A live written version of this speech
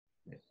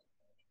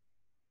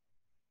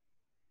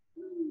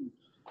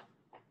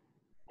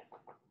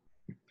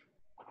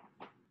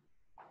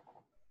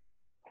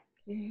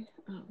Okay.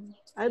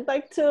 I'd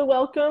like to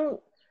welcome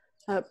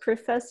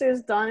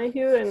Professors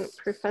Donaghue and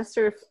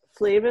Professor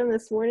Flavin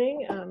this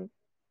morning.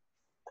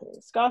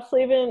 Scott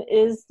Flavin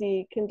is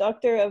the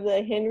conductor of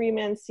the Henry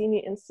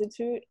Mancini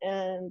Institute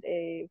and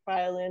a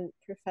violin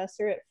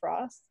professor at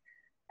Frost.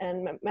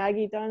 And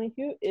Maggie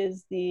Donaghue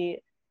is the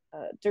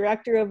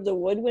director of the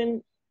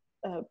woodwind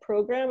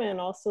program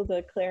and also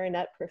the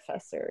clarinet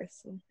professor.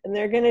 And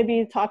they're going to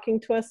be talking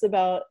to us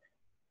about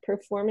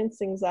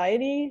performance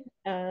anxiety,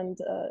 and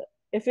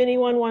if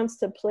anyone wants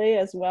to play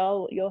as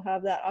well, you'll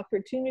have that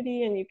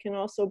opportunity, and you can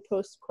also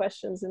post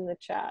questions in the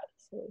chat.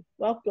 So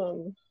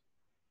welcome.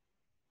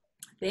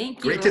 Thank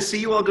you. Great to see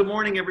you all. Good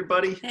morning,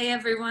 everybody. Hey,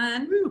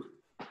 everyone.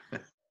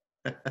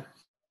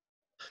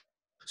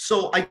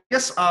 So I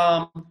guess,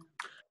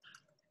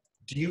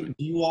 do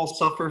you all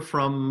suffer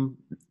from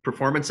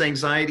performance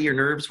anxiety or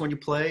nerves when you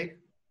play?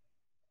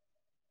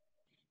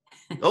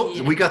 Oh,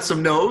 yeah. We got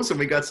some no's and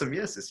we got some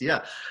yeses.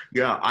 Yeah.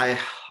 I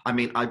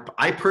mean,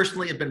 I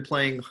personally have been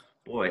playing,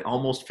 boy,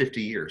 almost 50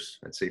 years.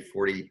 I'd say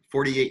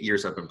 48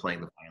 years I've been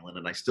playing the violin,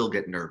 and I still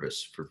get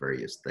nervous for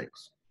various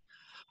things.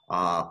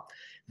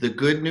 The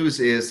good news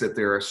is that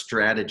there are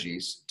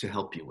strategies to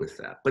help you with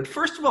that. But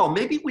first of all,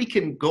 maybe we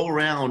can go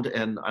around,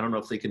 and I don't know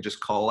if they can just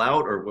call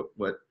out or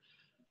what.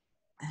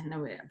 I know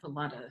we have a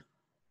lot of.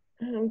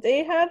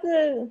 They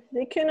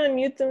can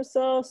unmute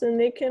themselves, and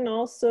they can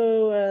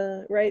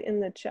also write in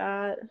the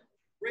chat.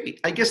 Great.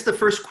 I guess the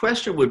first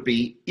question would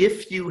be,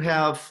 if you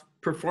have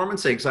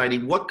performance anxiety,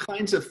 what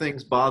kinds of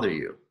things bother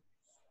you?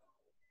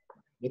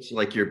 What's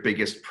like your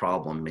biggest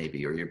problem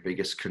maybe, or your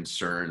biggest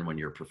concern when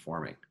you're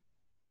performing?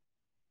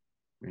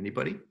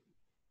 Anybody?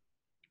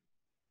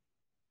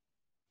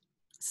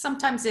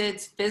 Sometimes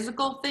it's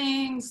physical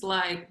things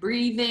like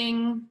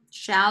breathing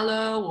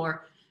shallow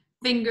or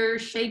finger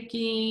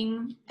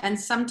shaking, and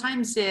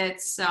sometimes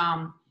it's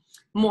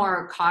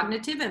more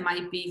cognitive. It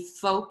might be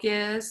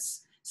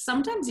focus,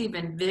 sometimes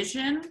even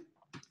vision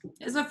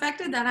is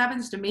affected. That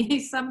happens to me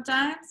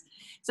sometimes.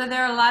 So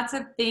there are lots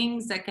of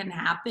things that can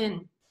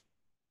happen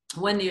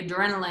when the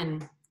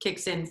adrenaline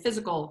kicks in,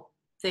 physical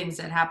things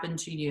that happen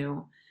to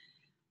you.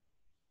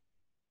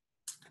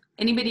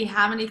 Anybody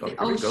have anything?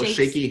 Oh, go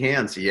shaky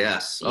hands.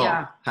 Yes.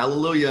 Yeah. Oh,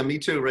 hallelujah. Me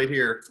too, right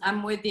here.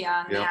 I'm with you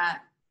on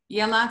that.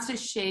 Yeah, lots of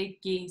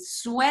shaky,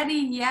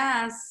 sweaty,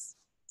 yes.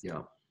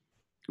 Yeah.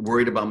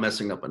 Worried about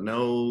messing up a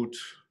note.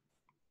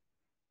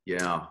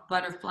 Yeah.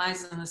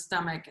 Butterflies in the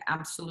stomach,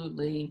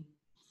 absolutely.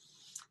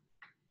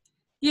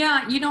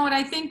 Yeah, you know what?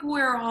 I think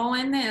we're all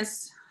in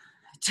this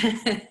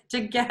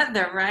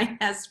together, right,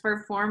 as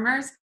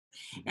performers.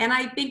 And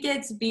I think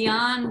it's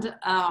beyond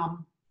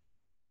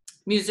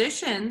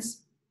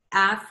musicians,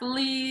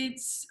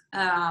 athletes,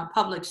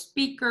 public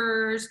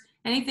speakers,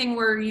 anything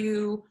where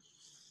you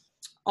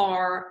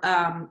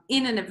are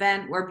in an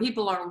event where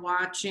people are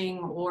watching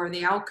or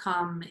the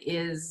outcome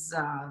is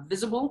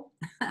visible,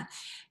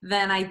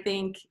 then I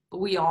think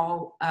we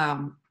all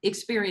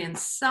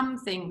experience some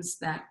things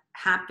that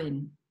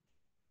happen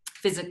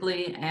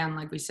physically and,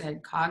 like we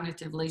said,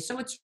 cognitively. So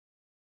it's,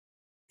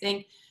 I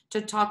think, to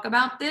talk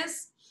about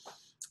this.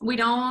 We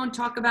don't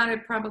talk about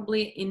it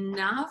probably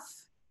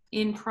enough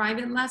in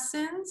private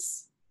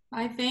lessons.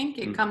 I think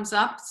it comes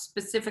up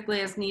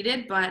specifically as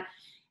needed, but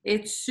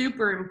it's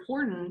super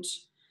important.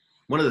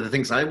 One of the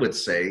things I would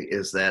say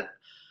is that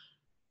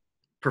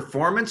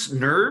performance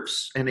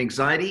nerves and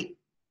anxiety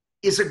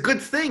is a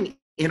good thing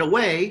in a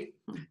way,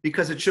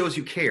 because it shows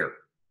you care.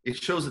 It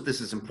shows that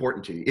this is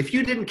important to you. If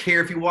you didn't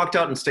care, if you walked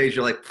out on stage,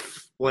 you're like,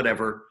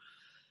 whatever,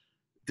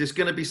 there's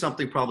going to be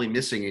something probably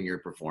missing in your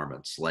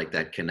performance, like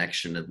that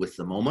connection with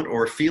the moment,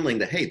 or feeling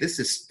that, hey, this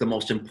is the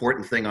most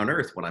important thing on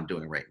earth, what I'm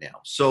doing right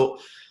now. So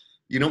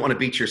you don't want to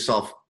beat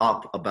yourself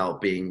up about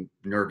being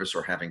nervous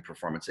or having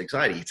performance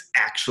anxiety. It's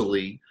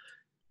actually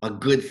a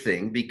good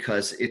thing,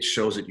 because it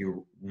shows that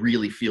you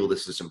really feel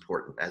this is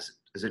important, as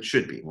it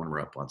should be when we're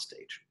up on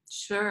stage.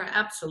 Sure,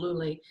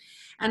 absolutely.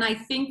 And I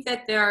think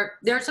that there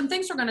are some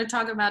things we're going to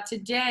talk about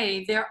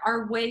today. There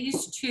are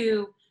ways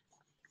to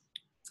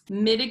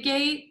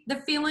mitigate the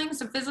feelings,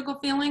 the physical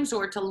feelings,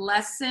 or to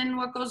lessen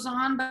what goes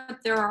on, but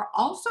there are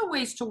also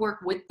ways to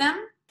work with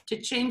them,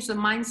 to change the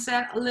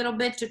mindset a little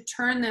bit, to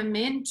turn them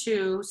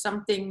into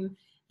something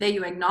that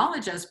you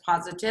acknowledge as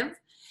positive,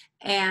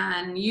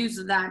 and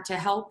use that to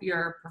help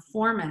your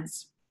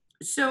performance.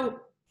 So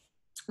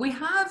we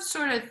have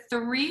sort of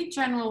three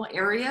general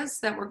areas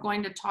that we're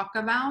going to talk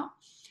about.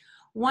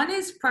 One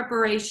is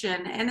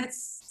preparation, and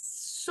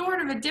it's sort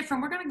of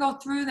we're going to go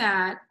through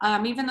that,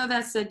 even though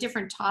that's a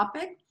different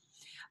topic,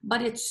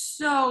 but it's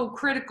so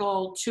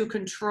critical to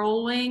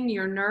controlling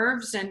your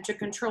nerves and to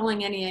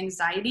controlling any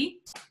anxiety.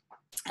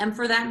 And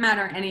for that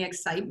matter, any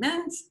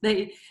excitement.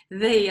 They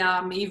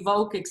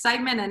evoke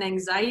excitement, and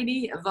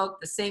anxiety evoke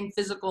the same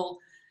physical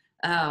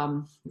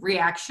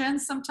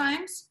reactions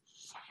sometimes.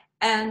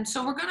 And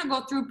so we're going to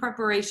go through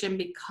preparation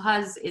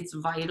because it's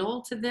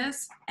vital to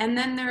this. And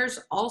then there's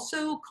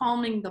also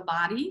calming the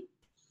body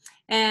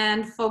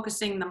and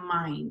focusing the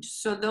mind.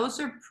 So those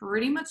are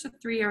pretty much the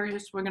three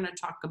areas we're going to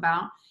talk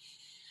about.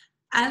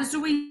 As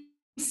we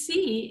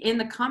see in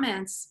the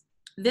comments,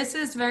 this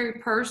is very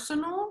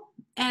personal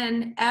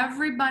and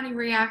everybody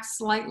reacts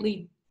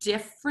slightly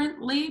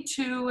differently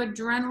to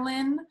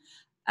adrenaline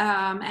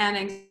and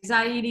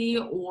anxiety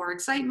or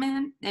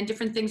excitement, and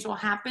different things will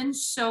happen.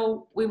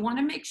 So we want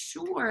to make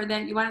sure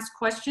that you ask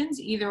questions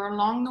either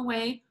along the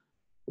way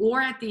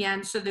or at the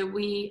end so that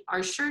we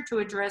are sure to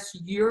address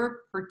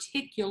your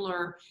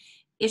particular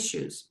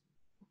issues.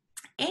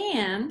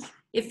 And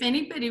if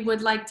anybody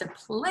would like to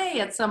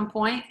play at some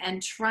point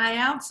and try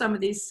out some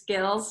of these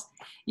skills,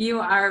 you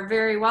are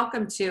very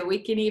welcome to. We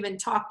can even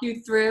talk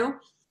you through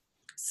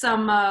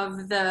some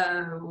of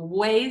the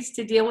ways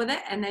to deal with it,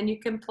 and then you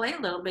can play a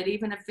little bit,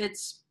 even if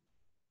it's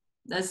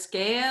a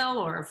scale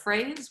or a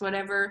phrase,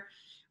 whatever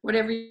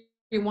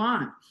you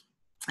want.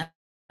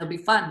 It'll be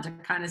fun to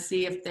kind of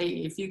see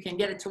if you can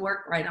get it to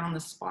work right on the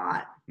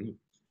spot.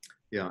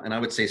 Yeah, and I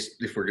would say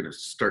if we're going to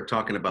start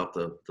talking about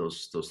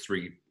those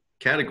three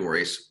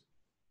categories,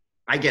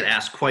 I get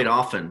asked quite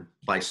often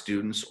by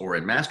students or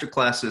in master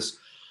classes,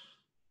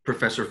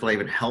 Professor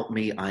Flavin, help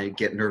me. I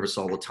get nervous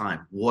all the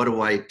time. What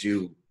do I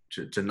do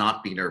to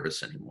not be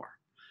nervous anymore?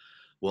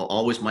 Well,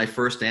 always my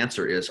first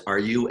answer is, are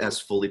you as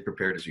fully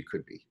prepared as you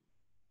could be?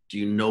 Do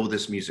you know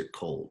this music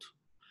cold?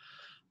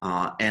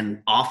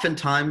 And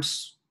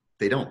oftentimes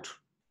they don't.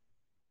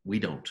 We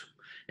don't.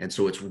 And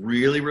so it's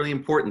really, really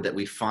important that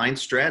we find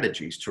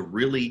strategies to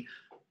really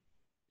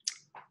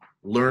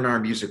learn our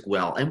music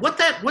well. And what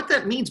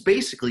that means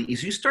basically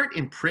is you start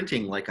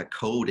imprinting like a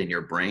code in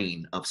your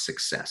brain of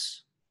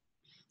success.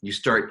 You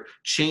start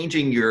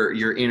changing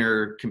your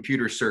inner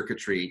computer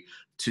circuitry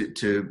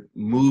to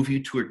move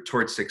you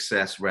towards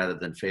success rather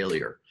than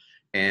failure.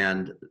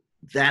 And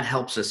that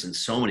helps us in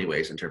so many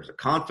ways, in terms of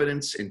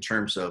confidence, in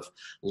terms of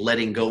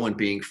letting go and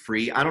being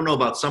free. I don't know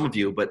about some of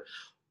you, but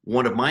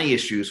one of my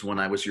issues when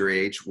I was your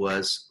age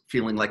was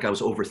feeling like I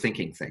was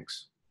overthinking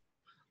things.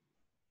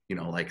 You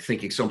know, like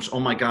thinking so much,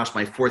 oh my gosh,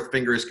 my fourth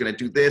finger is going to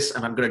do this,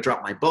 and I'm going to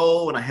drop my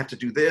bow, and I have to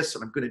do this,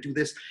 and I'm going to do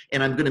this,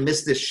 and I'm going to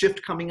miss this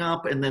shift coming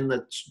up, and then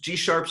the G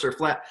sharps are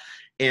flat.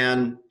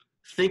 And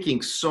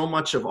thinking so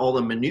much of all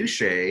the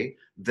minutiae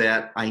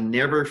that I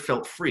never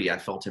felt free. I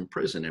felt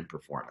imprisoned in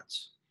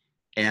performance.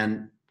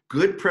 And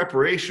good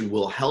preparation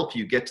will help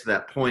you get to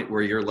that point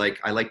where you're like,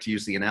 I like to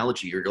use the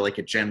analogy, you're like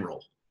a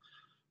general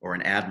or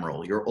an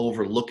admiral. You're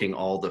overlooking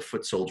all the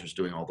foot soldiers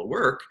doing all the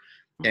work,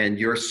 and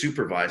you're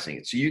supervising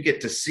it. So you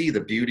get to see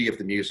the beauty of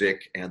the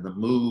music and the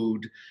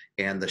mood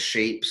and the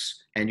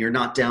shapes, and you're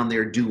not down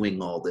there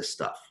doing all this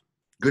stuff.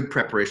 Good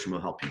preparation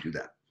will help you do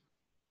that.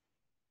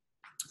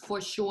 For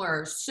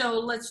sure. So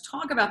let's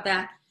talk about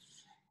that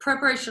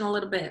preparation a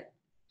little bit.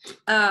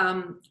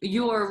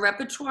 Your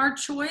repertoire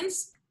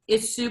choice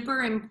is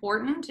super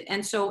important.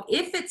 And so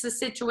if it's a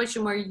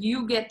situation where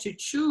you get to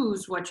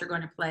choose what you're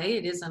going to play,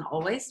 it isn't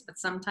always, but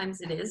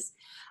sometimes it is.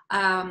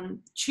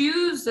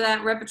 Choose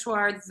that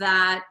repertoire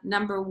that,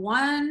 number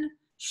one,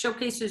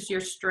 showcases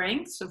your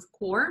strengths, of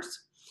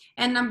course.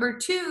 And number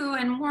two,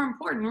 and more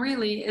important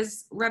really,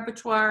 is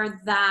repertoire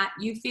that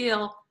you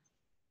feel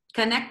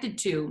connected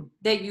to,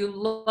 that you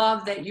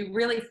love, that you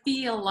really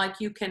feel like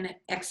you can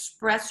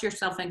express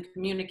yourself and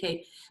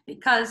communicate.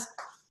 Because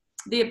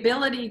the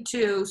ability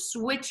to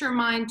switch your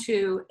mind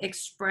to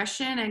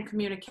expression and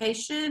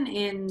communication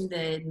in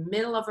the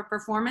middle of a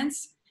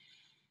performance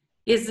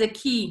is the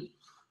key,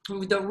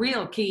 the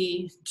real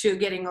key to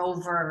getting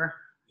over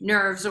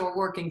nerves or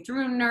working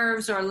through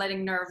nerves or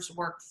letting nerves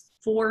work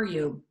for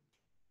you.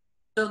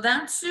 So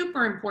that's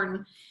super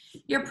important.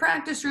 Your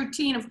practice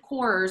routine, of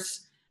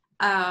course,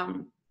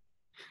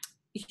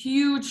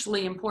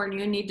 hugely important.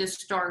 You need to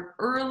start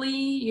early.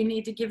 You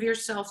need to give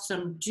yourself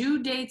some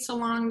due dates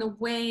along the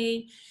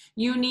way.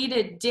 You need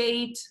a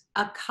date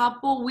a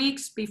couple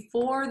weeks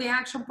before the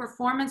actual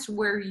performance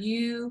where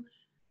you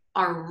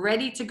are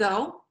ready to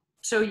go.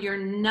 So you're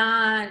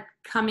not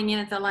coming in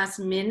at the last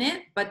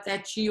minute, but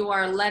that you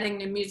are letting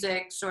the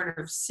music sort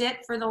of sit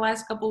for the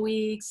last couple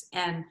weeks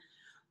and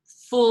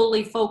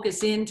fully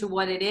focus into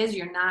what it is.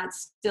 You're not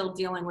still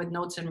dealing with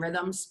notes and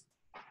rhythms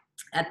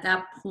at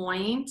that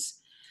point.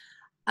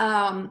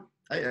 I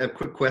have a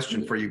quick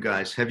question for you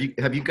guys. Have you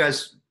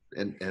guys,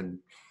 and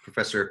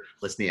Professor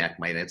Lesniak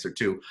might answer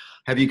too,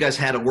 have you guys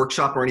had a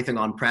workshop or anything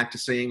on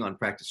practice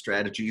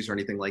strategies or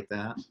anything like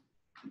that?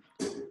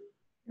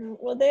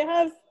 Well, they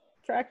have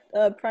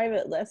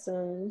private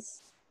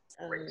lessons.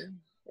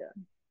 Yeah.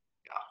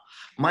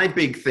 My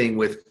big thing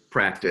with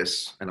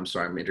practice, and I'm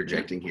sorry I'm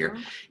interjecting here,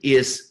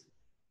 is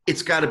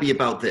it's got to be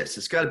about this.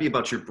 It's got to be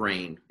about your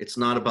brain. It's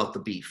not about the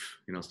beef.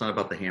 You know, it's not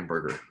about the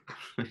hamburger.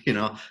 You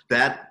know,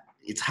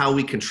 it's how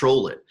we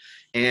control it.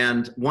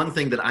 And one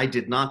thing that I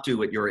did not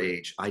do at your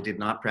age, I did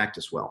not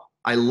practice well.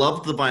 I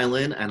loved the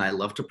violin and I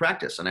loved to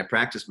practice, and I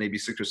practiced maybe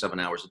 6 or 7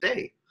 hours a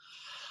day.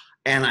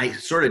 And I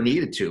sort of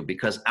needed to,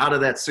 because out of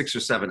that 6 or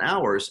 7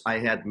 hours, I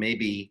had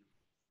maybe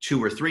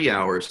 2 or 3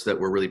 hours that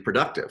were really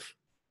productive.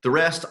 The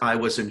rest, I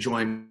was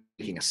enjoying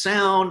making a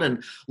sound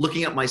and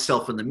looking at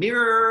myself in the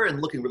mirror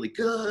and looking really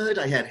good.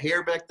 I had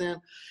hair back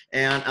then,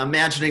 and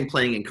imagining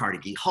playing in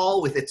Carnegie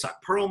Hall with Itzhak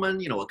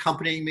Perlman, you know,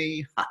 accompanying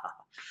me.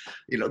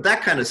 you know,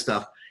 that kind of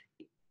stuff.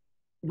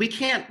 We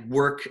can't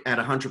work at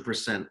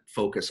 100%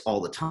 focus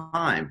all the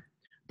time,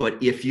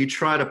 but if you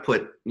try to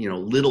put, you know,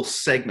 little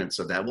segments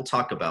of that, we'll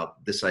talk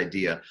about this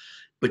idea,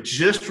 but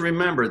just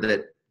remember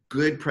that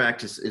good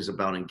practice is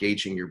about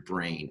engaging your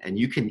brain, and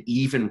you can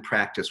even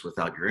practice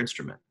without your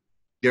instrument.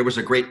 There was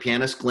a great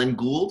pianist, Glenn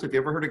Gould. Have you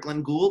ever heard of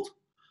Glenn Gould?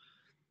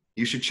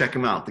 You should check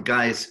him out. The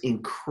guy is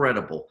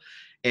incredible.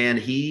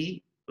 And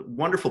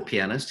wonderful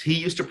pianist. He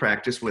used to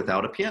practice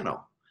without a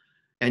piano.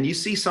 And you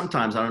see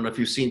sometimes, I don't know if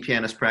you've seen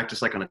pianists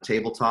practice like on a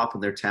tabletop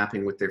and they're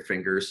tapping with their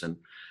fingers, and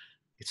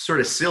it's sort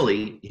of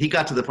silly. He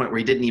got to the point where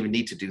he didn't even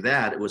need to do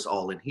that. It was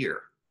all in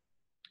here.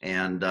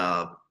 And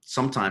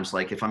sometimes,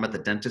 like if I'm at the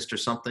dentist or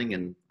something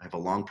and I have a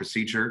long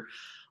procedure,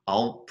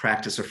 I'll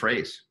practice a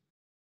phrase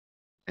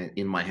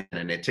in my head.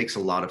 And it takes a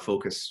lot of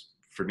focus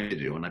for me to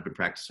do. And I've been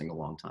practicing a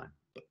long time.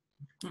 But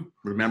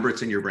remember,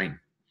 it's in your brain.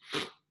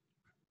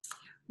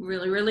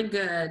 Really, really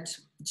good.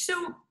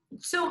 So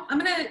I'm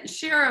going to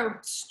share a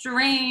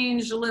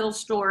strange little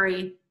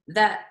story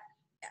that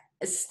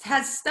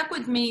has stuck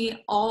with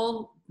me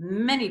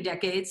many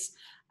decades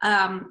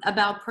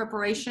about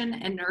preparation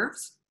and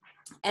nerves.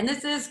 And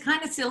this is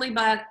kind of silly,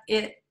 but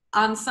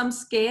on some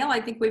scale, I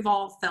think we've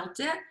all felt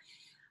it.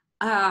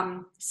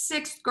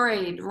 6th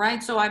grade,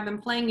 right? So I've been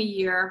playing a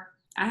year.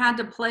 I had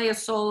to play a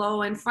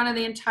solo in front of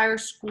the entire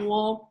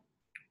school.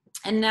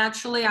 And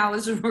naturally, I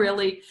was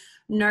really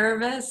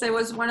nervous. It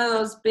was one of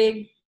those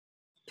big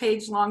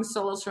page-long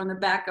solos from the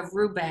back of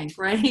Rubank,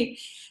 right?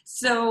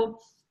 So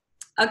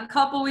a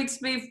couple weeks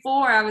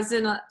before, I was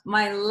in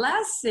my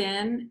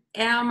lesson,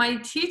 and my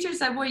teacher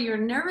said, "Well, you're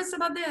nervous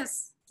about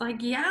this?" Like,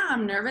 yeah,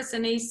 I'm nervous.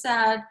 And he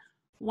said,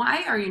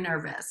 "Why are you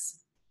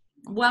nervous?"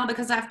 "Well,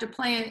 because I have to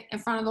play in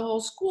front of the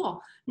whole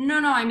school." No,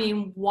 I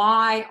mean,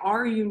 why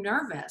are you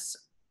nervous?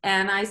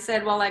 And I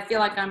said, "Well, I feel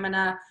like I'm going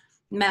to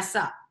mess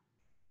up."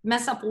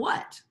 Mess up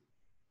what?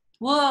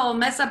 Well,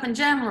 mess up in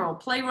general,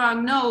 play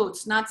wrong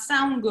notes, not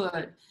sound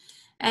good.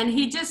 And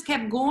he just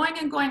kept going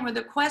and going with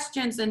the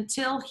questions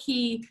until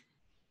he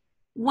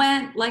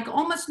went like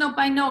almost note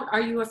by note. "Are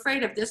you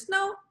afraid of this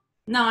note?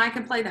 No, I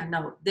can play that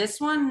note.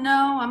 This one,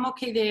 no, I'm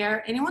okay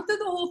there." And he went through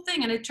the whole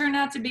thing, and it turned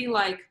out to be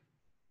like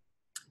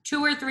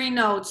 2 or 3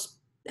 notes.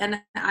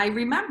 And I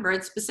remember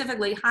it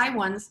specifically, high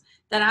ones,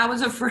 that I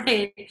was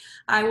afraid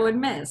I would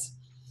miss.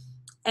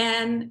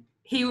 And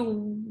he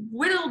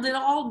whittled it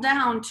all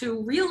down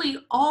to really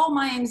all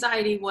my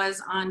anxiety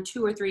was on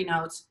 2 or 3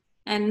 notes.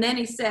 And then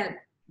he said,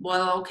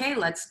 "Well, okay,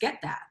 let's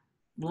get that.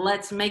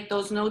 Let's make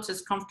those notes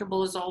as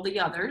comfortable as all the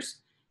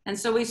others." And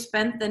so we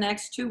spent the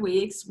next 2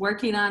 weeks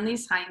working on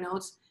these high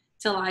notes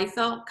till I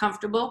felt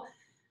comfortable.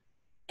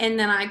 And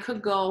then I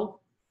could go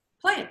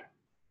play it.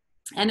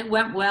 And it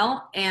went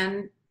well,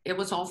 and it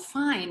was all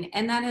fine.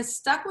 And that has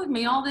stuck with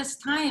me all this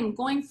time,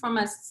 going from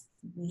a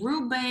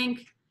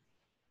Rubank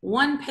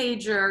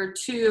 1-pager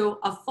to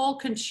a full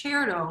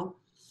concerto.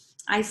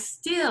 I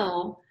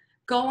still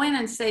go in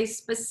and say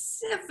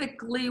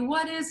specifically,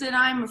 what is it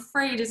I'm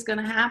afraid is going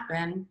to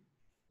happen?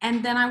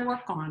 And then I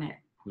work on it.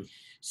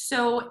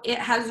 So it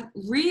has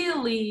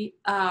really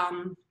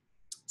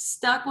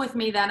stuck with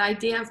me, that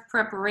idea of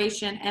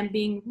preparation and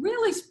being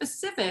really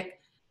specific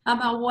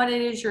about what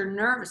it is you're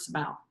nervous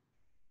about.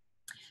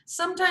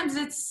 Sometimes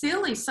it's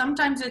silly.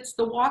 Sometimes it's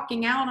the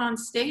walking out on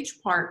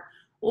stage part,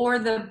 or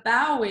the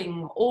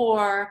bowing,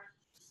 or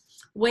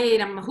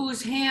wait,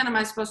 whose hand am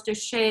I supposed to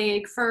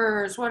shake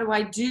first? What do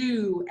I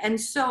do? And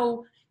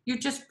so you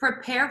just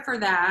prepare for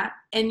that,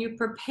 and you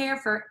prepare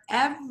for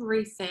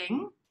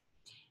everything.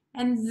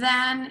 And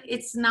then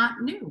it's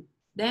not new.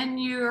 Then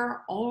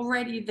you're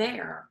already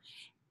there.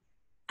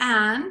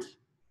 And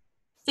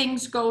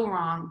things go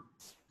wrong,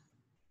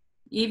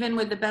 even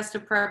with the best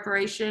of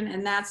preparation.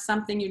 And that's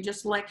something you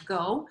just let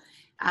go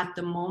at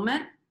the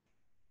moment.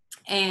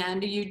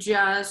 And you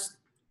just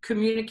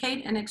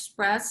communicate and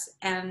express.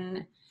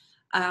 And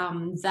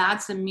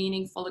that's a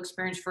meaningful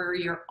experience for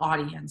your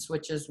audience,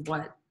 which is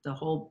what the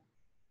whole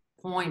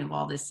point of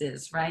all this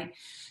is, right?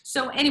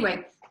 So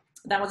anyway,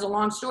 that was a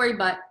long story,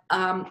 but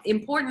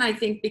important, I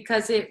think,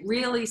 because it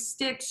really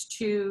sticks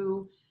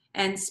to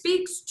and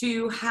speaks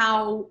to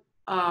how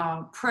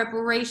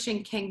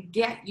preparation can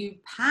get you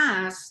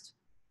past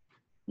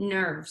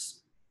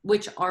nerves,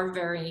 which are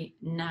very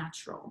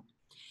natural.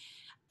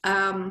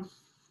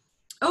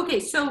 Okay,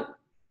 so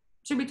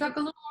should we talk a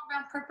little more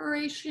about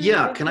preparation?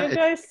 Yeah, Did you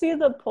guys see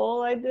the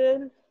poll I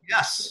did?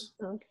 Yes.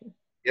 Okay.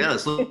 Yeah,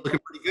 it's looking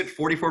pretty good.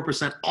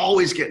 44%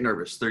 always get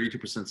nervous,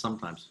 32%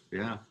 sometimes.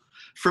 Yeah.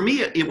 For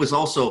me, it was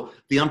also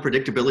the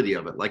unpredictability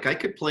of it. Like, I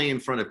could play in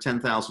front of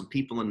 10,000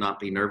 people and not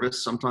be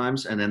nervous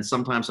sometimes. And then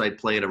sometimes I'd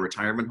play at a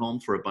retirement home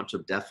for a bunch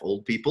of deaf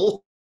old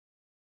people.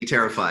 Be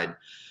terrified.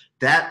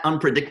 That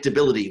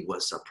unpredictability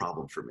was a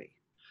problem for me.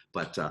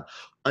 But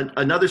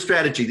another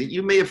strategy that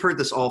you may have heard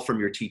this all from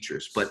your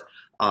teachers, but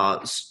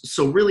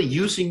so really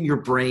using your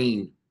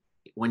brain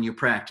when you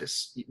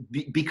practice,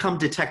 become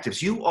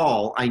detectives. You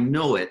all, I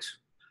know it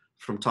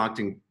from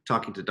talking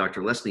to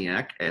Dr.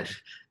 Lesniak and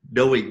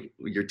knowing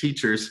your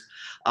teachers,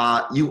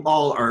 you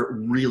all are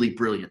really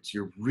brilliant.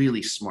 You're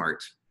really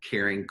smart,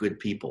 caring, good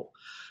people.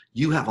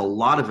 You have a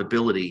lot of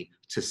ability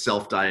to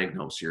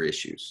self-diagnose your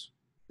issues.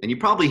 And you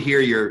probably hear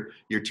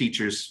your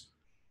teacher's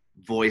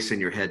voice in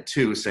your head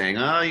too, saying,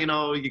 oh, you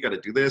know, you got to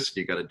do this,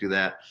 you got to do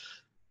that.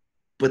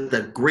 But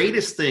the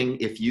greatest thing,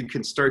 if you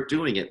can start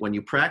doing it when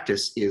you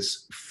practice,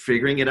 is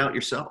figuring it out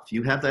yourself.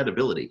 You have that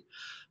ability.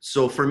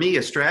 So for me,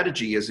 a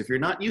strategy is, if you're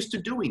not used to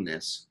doing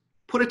this,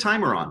 put a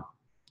timer on.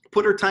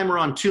 Put a timer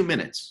on 2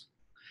 minutes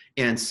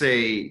and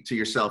say to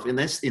yourself, in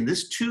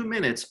this 2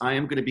 minutes, I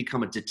am going to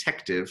become a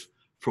detective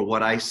for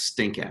what I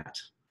stink at.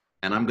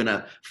 And I'm going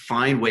to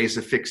find ways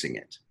of fixing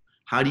it.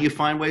 How do you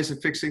find ways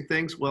of fixing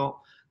things?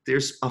 Well,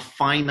 there's a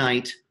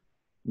finite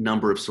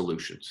number of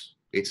solutions.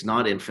 It's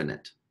not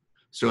infinite.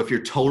 So if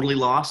you're totally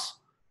lost,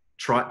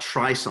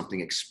 try something,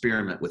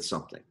 experiment with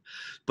something.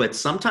 But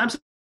sometimes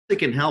it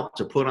can help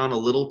to put on a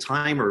little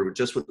timer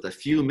just with a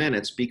few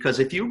minutes, because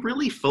if you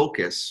really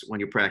focus when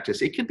you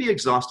practice, it can be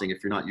exhausting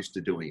if you're not used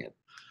to doing it.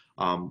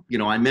 You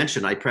know, I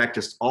mentioned I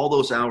practiced all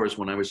those hours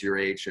when I was your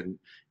age, and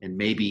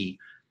maybe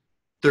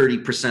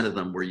 30% of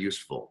them were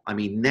useful. I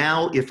mean,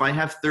 now if I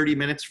have 30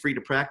 minutes free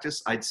to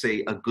practice, I'd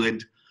say a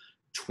good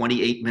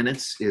 28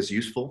 minutes is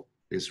useful,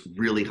 is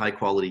really high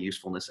quality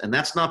usefulness. And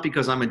that's not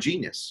because I'm a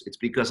genius. It's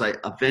because I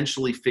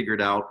eventually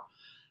figured out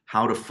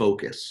how to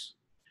focus.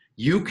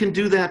 You can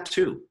do that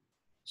too.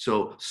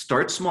 So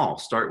start small,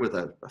 start with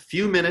a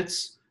few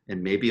minutes,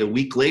 and maybe a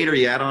week later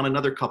you add on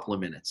another couple of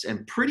minutes.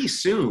 And pretty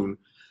soon,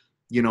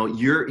 you know,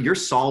 you're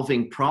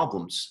solving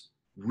problems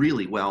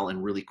really well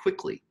and really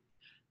quickly.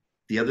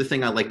 The other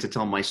thing I like to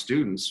tell my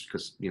students,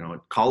 because, you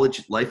know,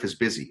 college life is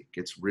busy, it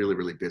gets really,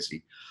 really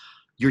busy.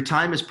 Your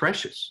time is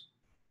precious.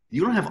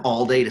 You don't have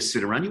all day to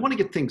sit around. You want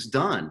to get things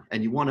done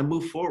and you want to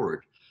move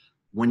forward.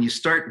 When you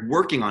start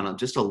working on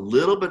just a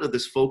little bit of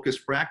this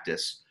focused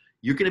practice,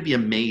 you're going to be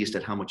amazed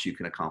at how much you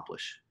can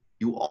accomplish.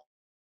 You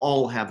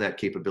all have that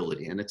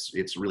capability, and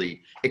it's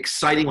really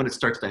exciting when it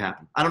starts to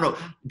happen. I don't know,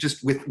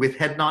 just with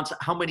head nods,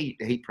 how many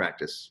hate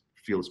practice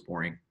feels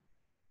boring?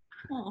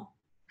 Oh.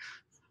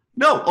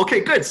 No,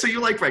 okay, good. So you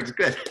like practice,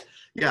 good.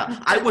 Yeah,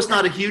 I was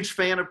not a huge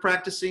fan of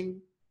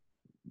practicing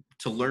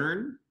to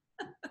learn.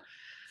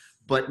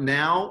 But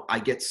now I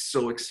get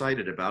so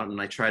excited about it,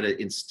 and I try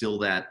to instill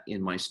that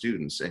in my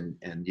students. And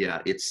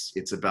yeah,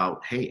 it's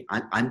about, hey,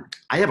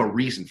 I have a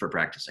reason for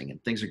practicing,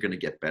 and things are going to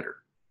get better.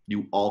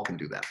 You all can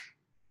do that.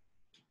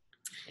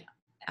 Yeah,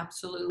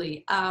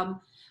 absolutely.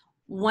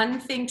 One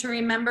thing to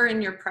remember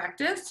in your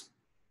practice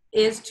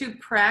is to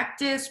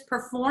practice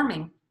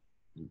performing.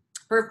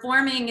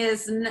 Performing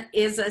is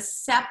a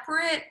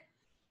separate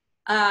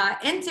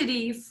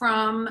entity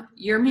from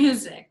your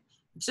music.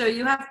 So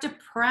you have to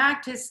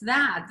practice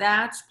that.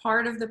 That's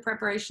part of the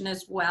preparation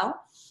as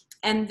well.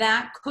 And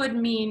that could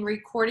mean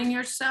recording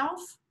yourself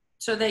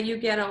so that you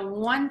get a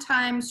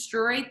one-time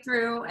straight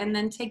through and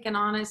then take an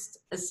honest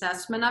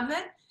assessment of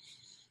it.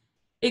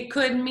 It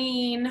could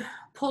mean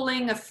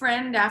pulling a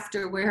friend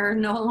after we're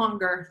no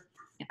longer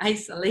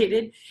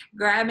isolated,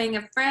 grabbing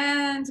a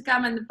friend to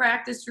come in the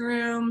practice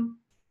room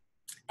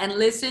and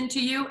listen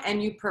to you,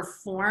 and you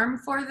perform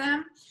for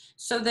them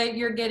so that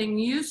you're getting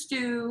used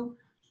to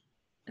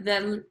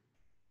the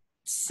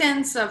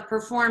sense of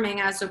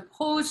performing as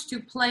opposed to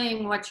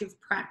playing what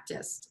you've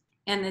practiced.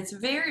 And it's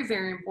very,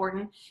 very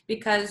important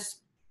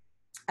because,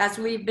 as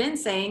we've been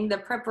saying, the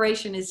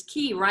preparation is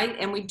key, right?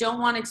 And we don't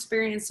want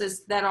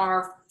experiences that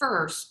are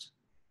first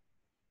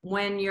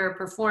when you're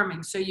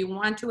performing. So you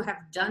want to have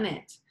done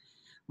it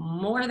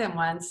more than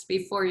once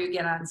before you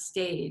get on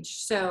stage.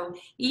 So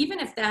even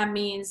if that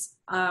means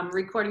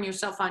recording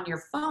yourself on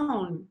your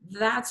phone,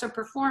 that's a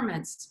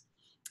performance.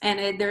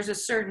 And there's a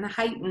certain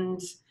heightened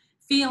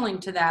feeling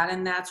to that,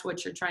 and that's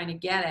what you're trying to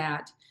get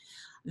at.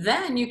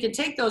 Then you can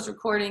take those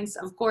recordings,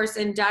 of course,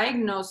 and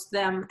diagnose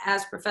them,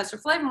 as Professor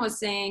Flavin was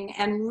saying,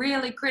 and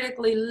really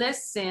critically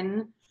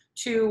listen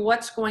to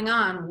what's going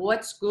on,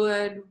 what's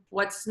good,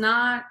 what's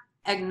not,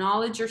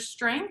 acknowledge your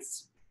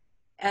strengths,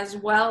 as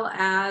well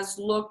as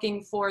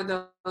looking for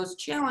those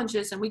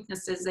challenges and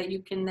weaknesses that you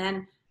can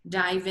then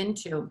dive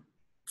into.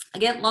 I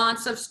get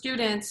lots of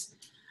students,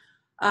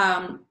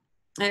 and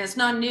it's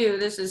not new,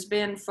 this has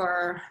been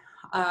for,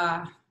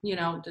 you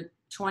know, the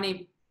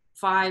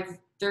 25,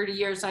 30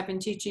 years I've been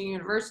teaching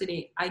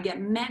university. I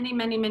get many,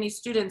 many, many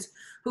students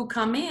who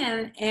come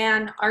in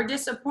and are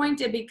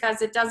disappointed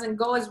because it doesn't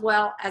go as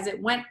well as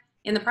it went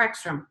in the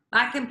practice room.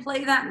 I can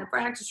play that in the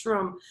practice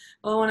room,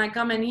 but when I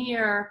come in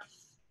here,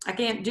 I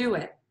can't do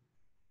it.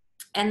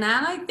 And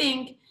that, I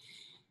think,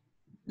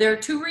 there are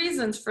two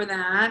reasons for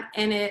that,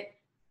 and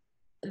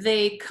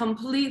they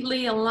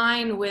completely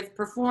align with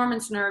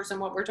performance nerves and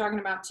what we're talking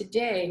about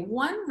today.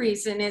 One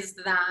reason is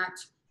that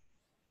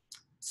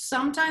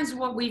sometimes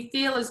what we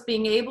feel is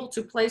being able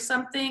to play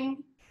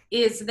something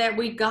is that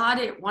we got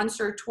it once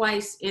or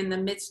twice in the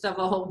midst of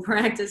a whole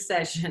practice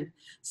session.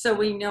 So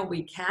we know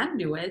we can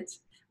do it,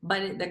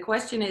 but the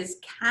question is,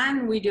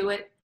 can we do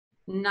it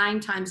 9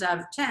 times out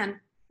of 10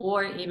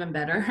 or even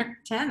better,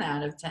 10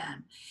 out of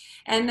 10.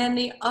 And then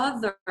the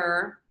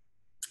other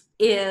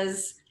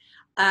is,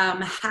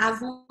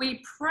 have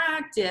we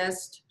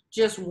practiced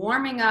just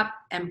warming up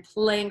and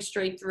playing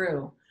straight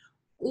through?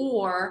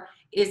 Or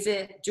is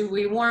it, do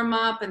we warm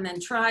up and then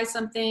try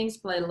some things,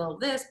 play a little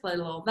this, play a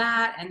little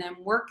that, and then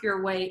work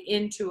your way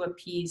into a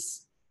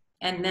piece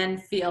and then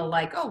feel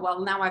like, oh,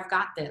 well, now I've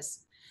got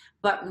this.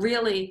 But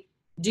really,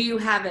 do you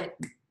have it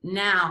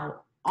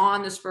now,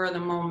 on the spur of the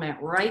moment,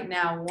 right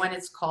now, when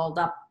it's called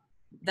up?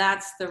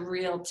 That's the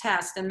real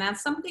test. And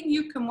that's something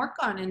you can work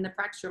on in the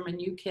practice room,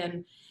 and you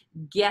can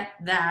get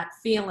that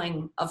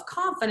feeling of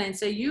confidence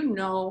that you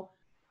know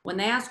when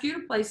they ask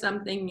you to play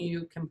something,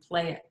 you can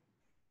play it.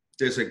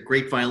 There's a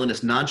great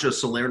violinist, Nadja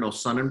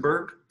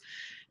Salerno-Sonnenberg,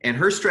 and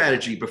her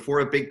strategy before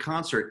a big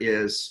concert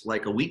is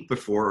like a week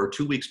before or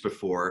 2 weeks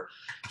before,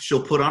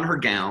 she'll put on her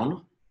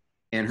gown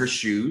and her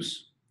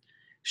shoes.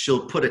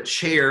 She'll put a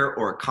chair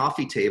or a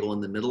coffee table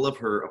in the middle of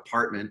her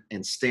apartment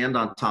and stand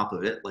on top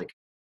of it like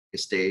a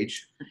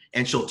stage.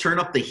 And she'll turn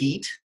up the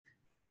heat,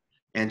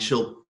 and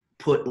she'll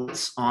put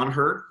lights on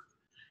her,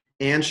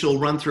 and she'll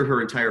run through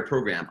her entire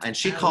program. And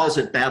she calls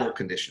it battle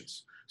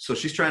conditions. So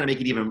she's trying to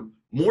make it even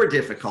more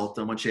difficult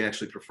than when she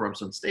actually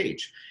performs on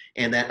stage.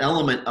 And that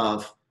element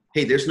of,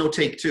 hey, there's no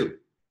take two.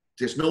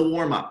 There's no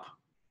warm up.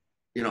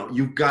 You know,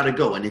 you've got to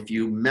go. And if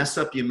you mess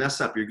up, you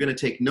mess up. You're going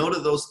to take note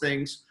of those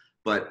things,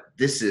 but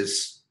this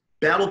is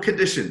battle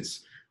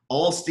conditions.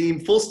 All steam,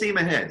 full steam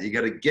ahead. You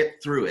got to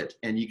get through it.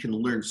 And you can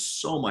learn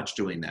so much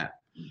doing that.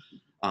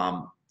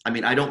 I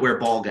mean, I don't wear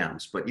ball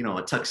gowns, but you know,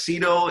 a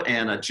tuxedo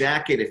and a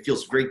jacket, it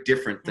feels very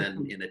different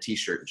than in a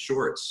t-shirt and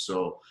shorts.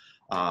 So,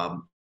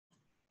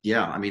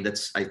 yeah, I mean,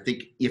 I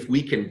think if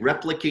we can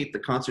replicate the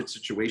concert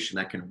situation,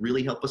 that can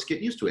really help us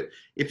get used to it.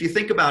 If you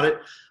think about it,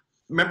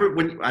 remember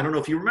I don't know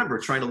if you remember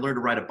trying to learn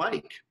to ride a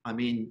bike. I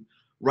mean,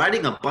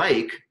 riding a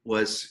bike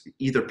was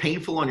either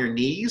painful on your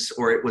knees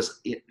or it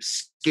was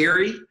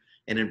scary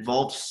and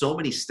involved so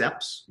many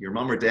steps. Your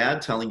mom or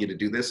dad telling you to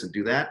do this and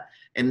do that.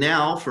 And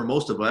now for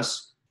most of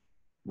us,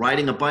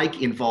 riding a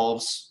bike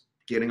involves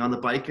getting on the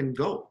bike and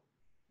go.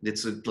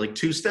 It's like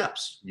 2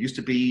 steps. It used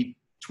to be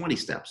 20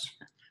 steps.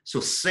 So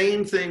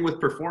same thing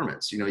with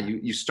performance. You know,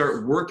 you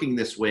start working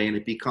this way and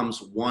it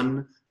becomes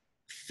one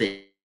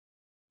thing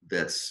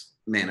that's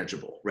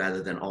manageable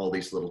rather than all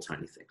these little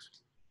tiny things.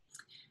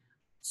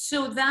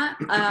 So that,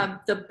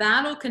 the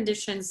battle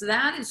conditions,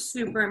 that is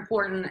super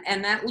important.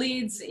 And that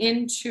leads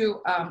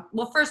into,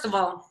 well, first of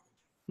all,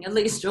 at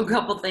least to a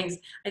couple things.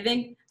 I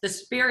think the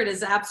spirit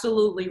is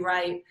absolutely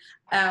right.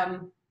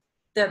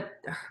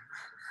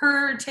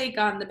 Her take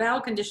on the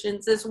battle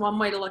conditions is one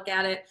way to look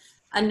at it.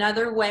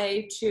 Another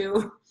way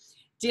to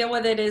deal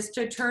with it is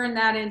to turn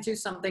that into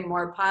something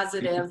more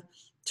positive,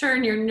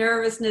 turn your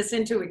nervousness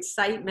into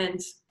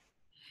excitement.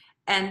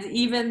 And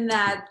even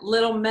that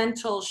little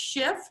mental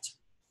shift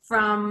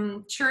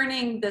from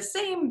turning the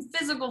same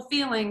physical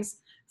feelings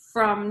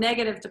from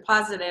negative to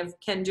positive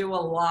can do a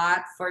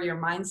lot for your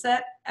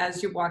mindset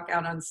as you walk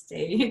out on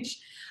stage.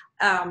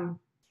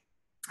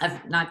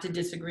 Not to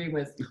disagree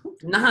with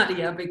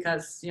Nadia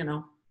because, you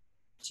know,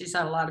 she's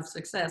had a lot of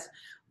success.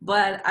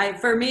 But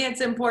for me,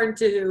 it's important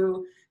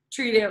to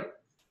treat it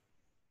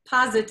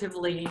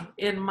positively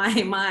in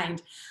my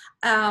mind.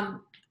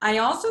 I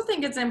also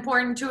think it's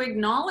important to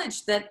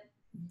acknowledge that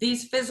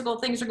these physical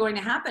things are going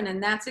to happen,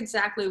 and that's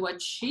exactly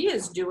what she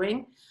is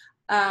doing.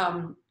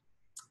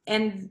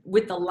 And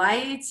with the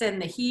lights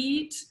and the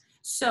heat.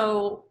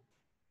 So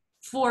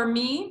for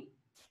me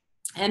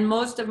and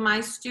most of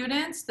my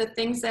students, the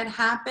things that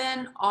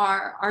happen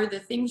are the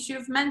things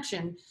you've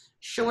mentioned.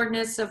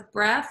 Shortness of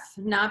breath,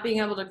 not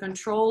being able to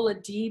control a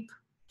deep,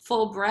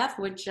 full breath,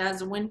 which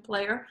as a wind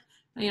player,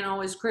 you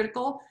know, is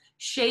critical.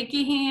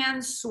 Shaky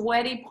hands,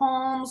 sweaty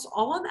palms,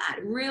 all of that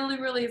really,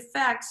 really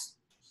affects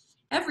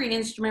every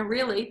instrument,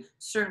 really.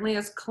 Certainly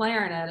as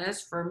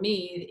clarinetists, for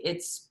me,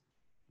 it's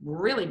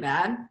really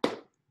bad.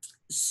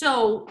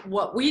 So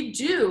what we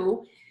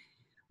do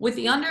with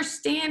the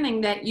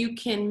understanding that you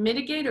can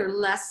mitigate or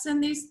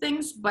lessen these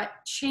things, but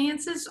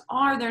chances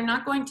are they're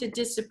not going to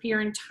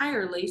disappear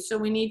entirely. So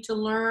we need to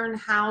learn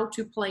how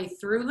to play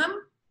through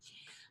them.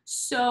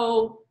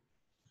 So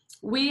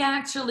we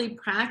actually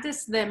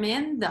practice them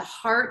in the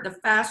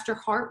faster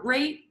heart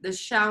rate, the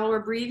shallower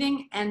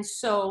breathing. And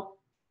so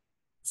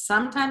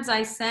sometimes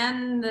I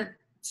send the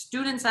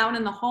students out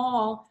in the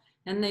hall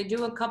and they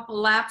do a couple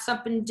laps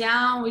up and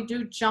down. We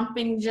do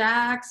jumping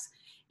jacks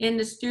in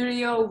the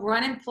studio,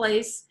 run in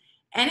place,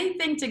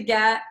 anything to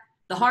get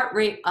the heart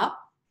rate up,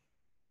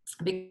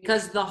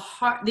 because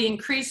the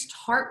increased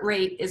heart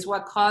rate is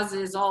what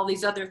causes all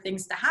these other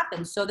things to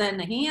happen. So then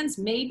the hands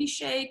maybe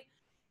shake,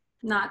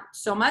 not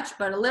so much,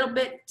 but a little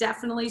bit,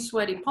 definitely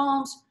sweaty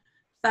palms,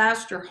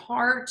 faster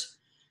heart,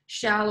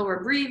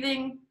 shallower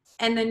breathing,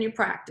 and then you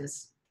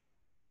practice.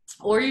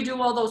 Or you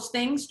do all those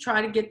things,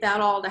 try to get that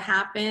all to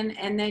happen,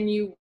 and then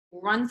you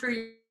run through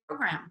your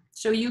program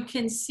so you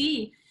can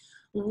see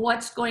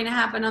what's going to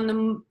happen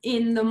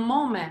in the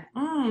moment.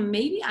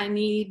 Maybe I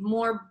need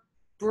more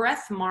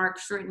breath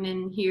marks written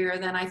in here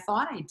than I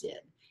thought I did.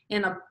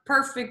 in a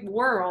perfect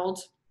world,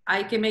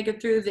 I can make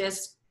it through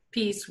this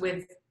piece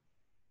with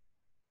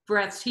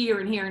breaths here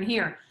and here and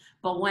here.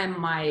 But when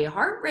my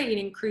heart rate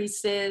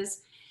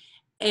increases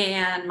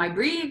and my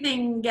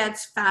breathing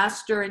gets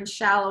faster and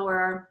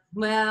shallower,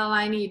 well,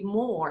 I need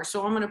more.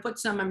 So I'm going to put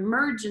some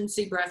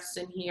emergency breaths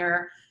in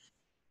here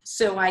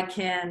so I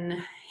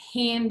can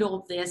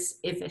handle this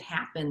if it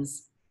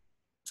happens.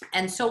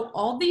 And so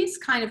all these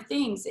kind of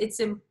things,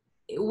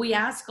 we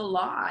ask a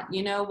lot,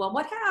 well,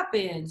 what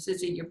happens?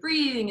 Is it your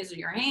breathing? Is it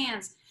your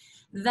hands?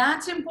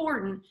 That's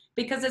important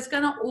because it's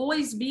going to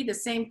always be the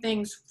same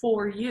things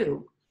for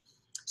you.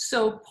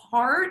 So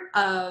part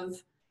of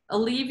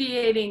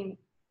alleviating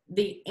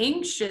the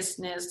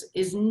anxiousness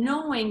is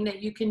knowing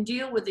that you can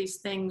deal with these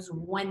things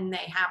when they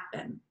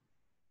happen.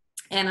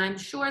 And I'm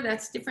sure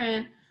that's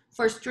different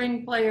for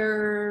string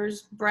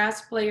players,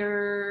 brass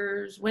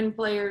players, wind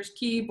players,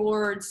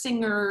 keyboard,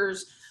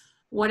 singers,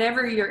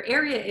 whatever your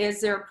area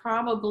is. There are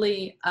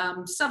probably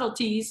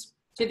subtleties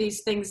to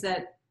these things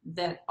that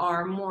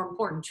are more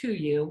important to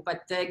you.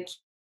 But the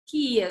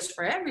key is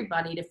for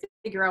everybody to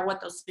figure out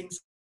what those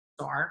things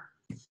are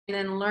and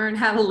then learn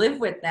how to live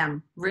with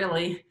them,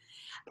 really.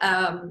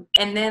 And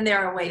then there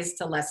are ways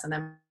to lessen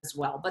them as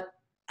well. But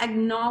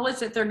acknowledge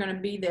that they're going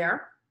to be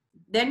there.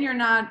 Then you're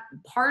not,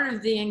 part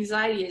of the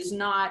anxiety is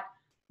not,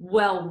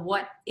 well,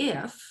 what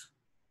if?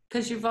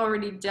 Because you've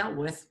already dealt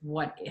with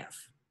what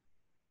if.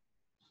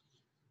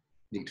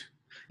 Neat.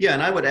 Yeah,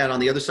 and I would add on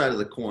the other side of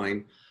the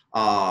coin,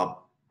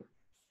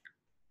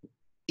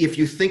 if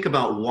you think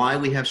about why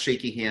we have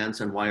shaky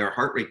hands and why our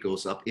heart rate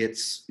goes up, it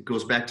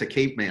goes back to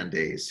caveman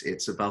days.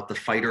 It's about the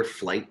fight or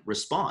flight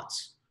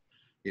response,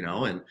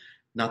 and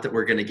not that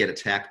we're going to get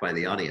attacked by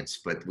the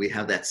audience, but we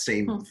have that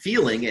same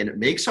feeling, and it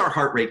makes our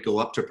heart rate go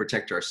up to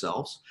protect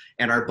ourselves,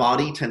 and our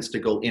body tends to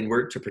go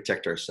inward to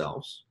protect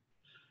ourselves.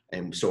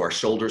 And so our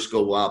shoulders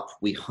go up,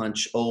 we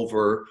hunch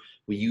over,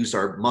 we use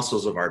our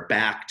muscles of our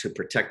back to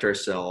protect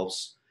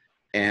ourselves.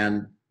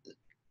 And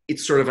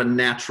it's sort of a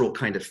natural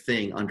kind of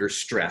thing under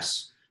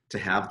stress to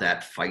have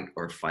that fight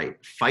or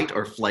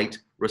flight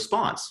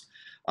response.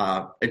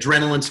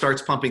 Adrenaline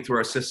starts pumping through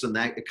our system.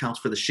 That accounts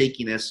for the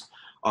shakiness.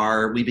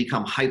 We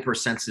become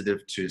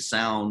hypersensitive to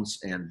sounds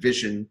and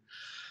vision.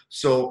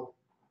 So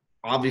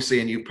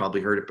obviously, and you've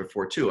probably heard it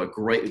before too, a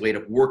great way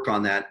to work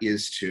on that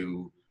is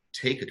to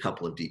take a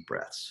couple of deep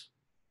breaths.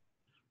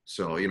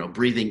 So,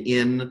 breathing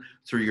in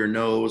through your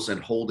nose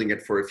and holding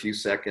it for a few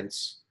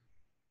seconds,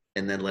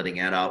 and then letting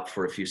it out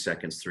for a few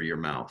seconds through your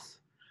mouth.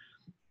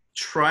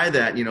 Try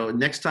that,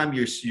 next time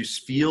you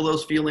feel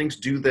those feelings,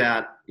 do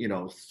that,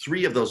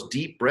 3 of those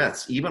deep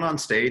breaths, even on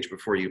stage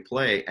before you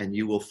play, and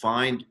you will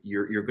find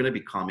you're going to be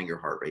calming your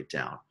heart rate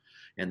down,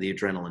 and the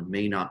adrenaline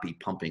may not be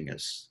pumping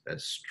as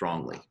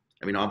strongly.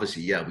 I mean,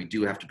 obviously, yeah, we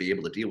do have to be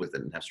able to deal with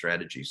it and have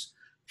strategies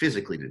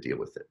physically to deal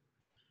with it.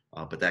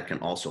 But that can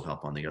also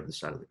help on the other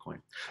side of the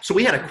coin. So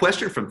we had a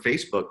question from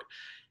Facebook.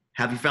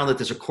 Have you found that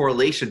there's a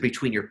correlation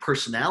between your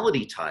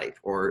personality type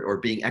or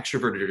being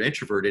extroverted or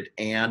introverted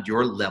and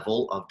your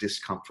level of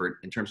discomfort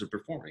in terms of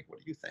performing?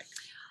 What do you think?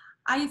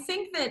 I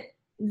think that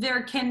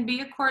there can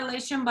be a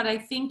correlation, but I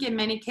think in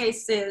many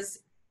cases,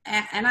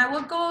 and I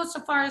will go so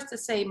far as to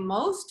say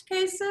most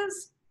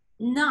cases,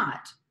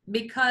 not,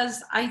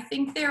 because I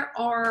think there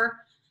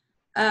are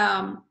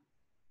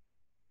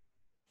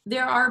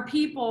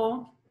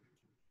people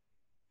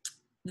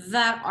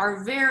that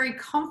are very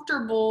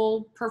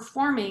comfortable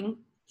performing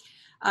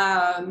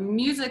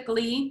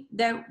musically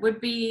that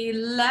would be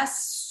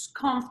less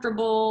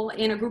comfortable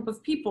in a group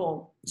of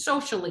people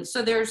socially.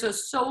 So there's a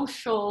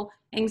social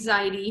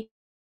anxiety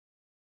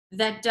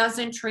that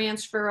doesn't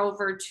transfer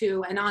over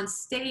to an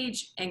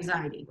on-stage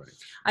anxiety. Right.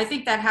 I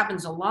think that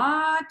happens a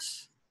lot.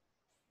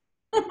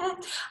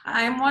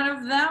 I'm one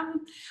of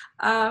them,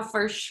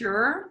 for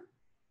sure.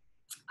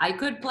 I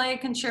could play a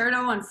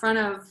concerto in front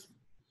of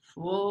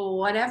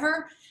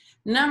whatever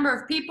number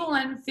of people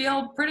and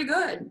feel pretty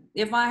good.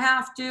 If I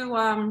have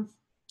to,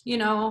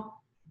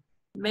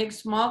 make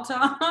small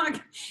talk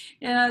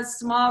in a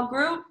small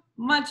group,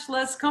 much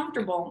less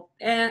comfortable.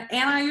 And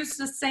I use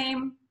the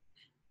same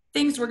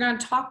things we're going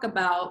to talk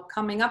about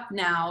coming up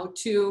now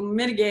to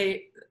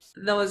mitigate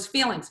those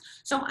feelings.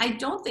 So I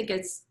don't think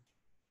it's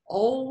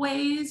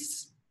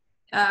always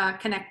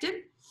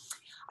connected.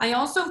 I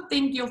also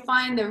think you'll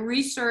find the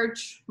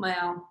research,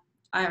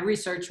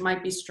 research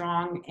might be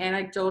strong,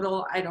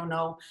 anecdotal, I don't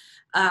know.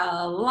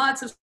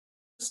 Lots of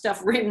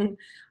stuff written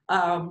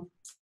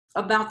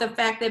about the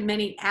fact that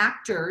many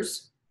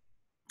actors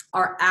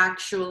are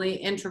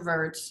actually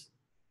introverts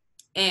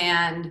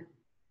and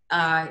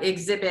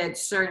exhibit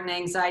certain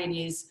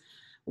anxieties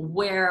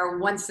where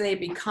once they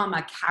become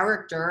a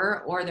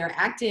character or they're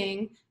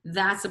acting,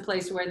 that's a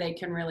place where they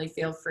can really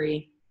feel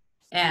free.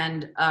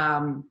 And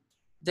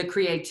the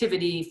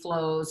creativity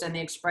flows and the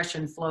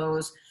expression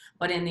flows,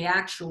 but in the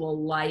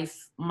actual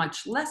life,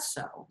 much less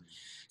so.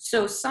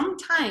 So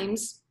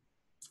sometimes,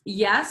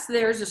 yes,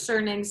 there's a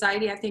certain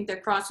anxiety I think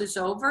that crosses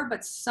over,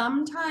 but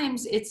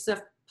sometimes it's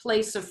a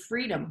place of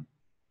freedom,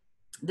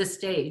 the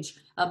stage,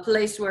 a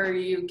place where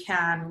you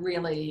can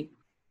really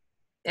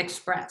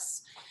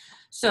express.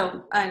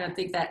 So I don't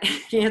think that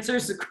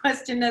answers the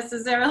question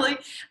necessarily.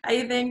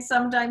 I think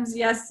sometimes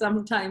yes,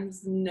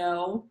 sometimes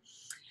no.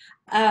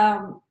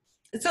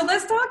 So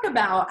let's talk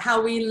about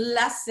how we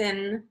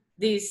lessen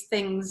these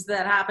things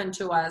that happen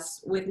to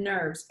us with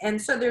nerves.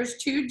 And so there's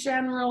two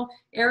general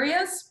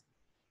areas.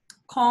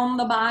 Calm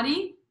the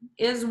body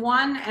is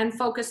one, and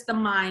focus the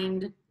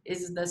mind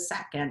is the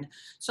second.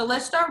 So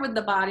let's start with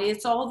the body.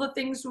 It's all the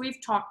things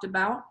we've talked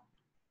about.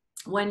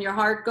 When your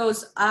heart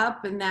goes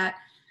up and that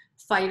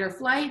fight or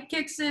flight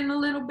kicks in a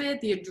little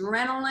bit, the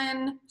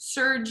adrenaline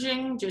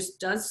surging just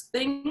does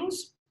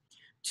things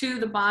to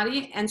the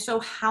body. And so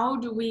how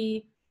do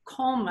we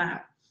calm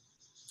that?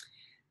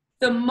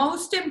 The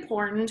most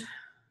important,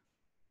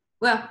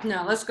 well,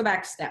 no, let's go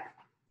back a step.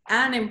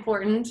 And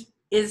important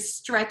is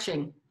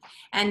stretching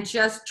and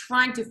just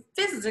trying to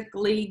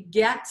physically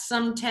get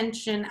some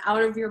tension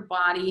out of your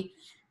body,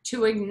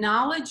 to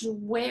acknowledge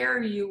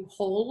where you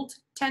hold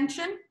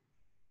tension.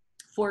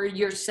 For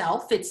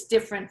yourself, it's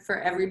different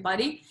for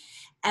everybody.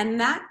 And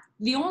that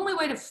the only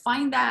way to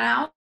find that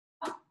out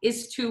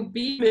is to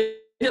be in the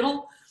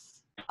middle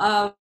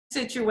of a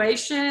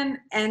situation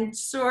and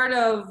sort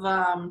of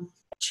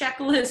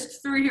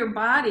checklist through your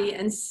body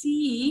and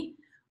see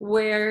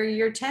where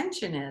your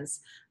tension is.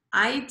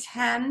 I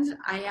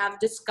have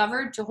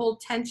discovered to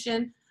hold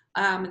tension,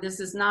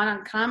 this is not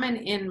uncommon,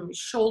 in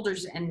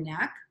shoulders and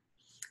neck,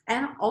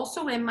 and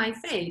also in my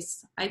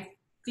face. I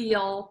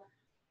feel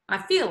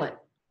it.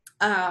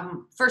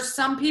 For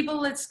some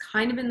people, it's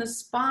kind of in the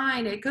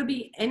spine. It could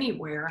be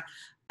anywhere.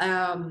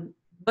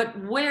 But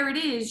where it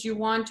is, you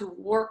want to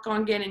work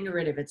on getting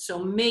rid of it.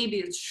 So maybe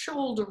it's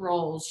shoulder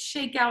rolls,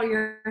 shake out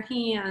your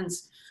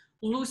hands,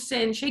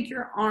 loosen, shake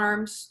your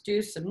arms,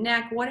 do some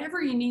neck,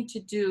 whatever you need to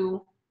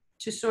do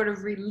to sort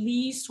of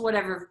release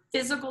whatever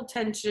physical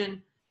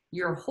tension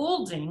you're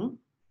holding.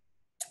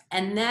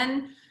 And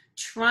then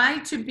try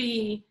to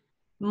be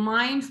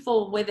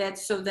mindful with it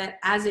so that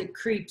as it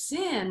creeps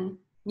in,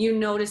 you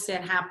notice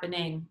it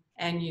happening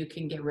and you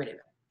can get rid of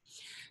it.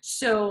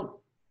 So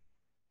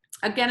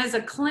again, as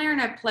a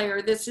clarinet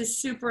player, this is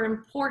super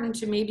important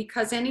to me,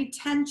 because any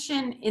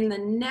tension in the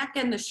neck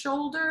and the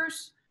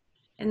shoulders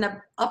and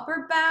the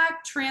upper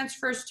back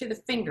transfers to the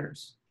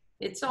fingers.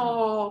 It's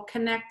all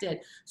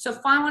connected. So if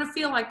I want to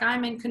feel like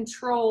I'm in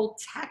control,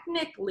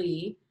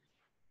 technically,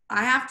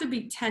 I have to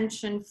be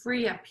tension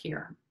free up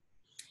here.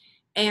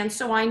 And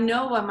so I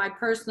know what my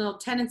personal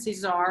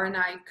tendencies are, and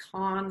I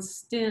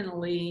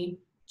constantly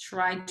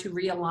try to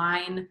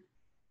realign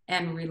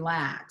and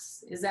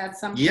relax. Is that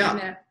something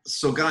that...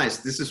 So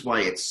guys, this is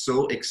why it's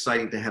so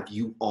exciting to have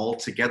you all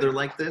together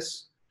like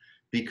this,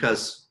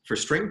 because for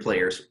string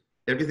players,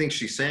 everything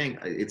she's saying,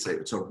 it's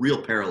a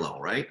real parallel,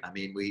 right? I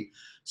mean, we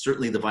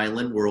certainly, the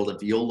violin world and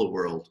viola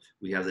world,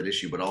 we have that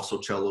issue, but also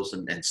cellos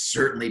and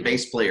certainly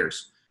bass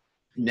players,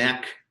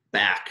 neck,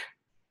 back.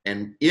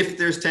 And if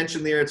there's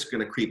tension there, it's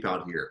going to creep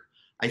out here.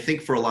 I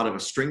think for a lot of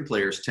us string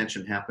players,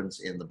 tension happens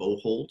in the bow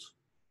hold.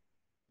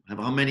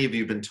 How many of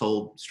you have been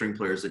told, string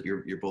players, that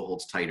your bow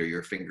hold's tight or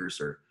your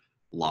fingers are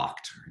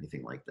locked or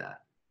anything like that?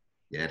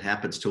 Yeah, it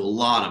happens to a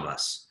lot of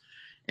us.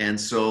 And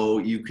so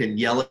you can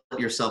yell at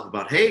yourself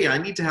about, hey, I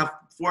need to have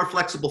 4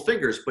 flexible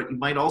fingers, but you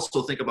might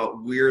also think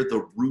about where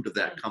the root of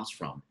that comes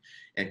from.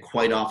 And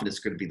quite often it's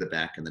going to be the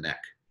back and the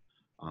neck.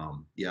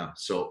 Yeah,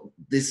 so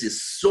this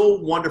is so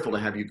wonderful to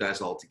have you guys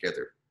all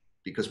together,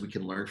 because we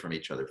can learn from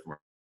each other from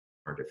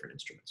our different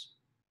instruments.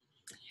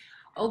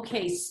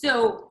 Okay,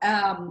 so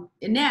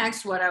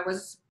next, what I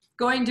was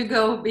going to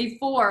go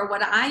before,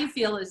 what I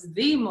feel is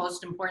the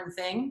most important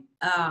thing,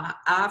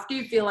 after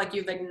you feel like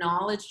you've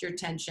acknowledged your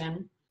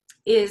tension,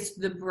 is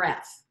the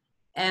breath.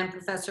 And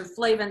Professor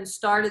Flavin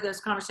started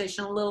this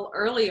conversation a little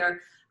earlier.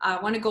 I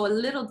want to go a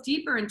little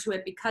deeper into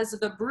it, because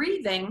of the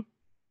breathing,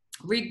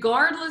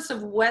 regardless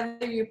of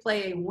whether you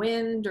play a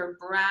wind or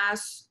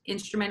brass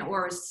instrument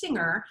or a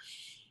singer,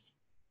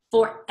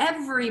 for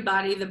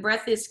everybody, the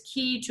breath is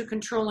key to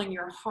controlling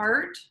your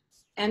heart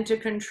and to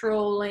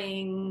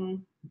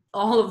controlling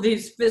all of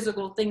these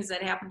physical things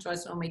that happen to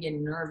us when we get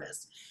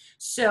nervous.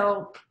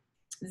 So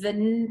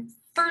the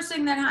first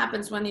thing that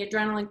happens when the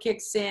adrenaline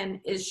kicks in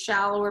is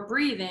shallower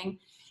breathing,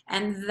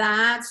 and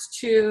that's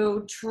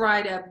to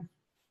try to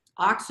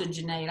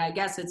oxygenate. I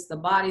guess it's the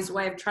body's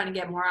way of trying to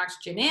get more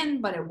oxygen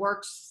in, but it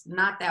works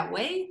not that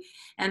way.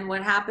 And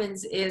what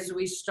happens is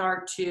we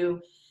start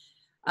to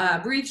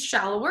breathe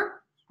shallower,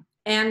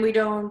 and we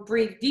don't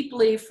breathe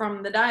deeply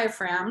from the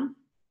diaphragm,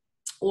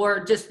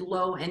 or just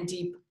low and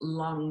deep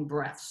lung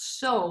breaths.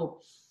 So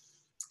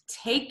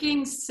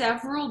taking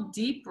several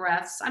deep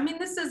breaths, I mean,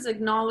 this is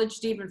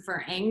acknowledged even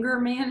for anger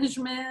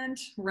management,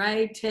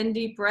 right? 10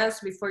 deep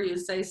breaths before you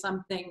say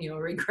something you'll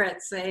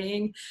regret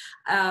saying.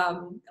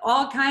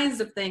 All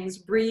kinds of things.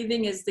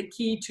 Breathing is the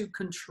key to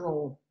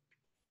control.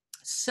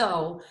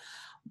 So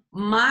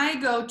my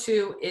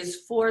go-to is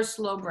 4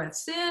 slow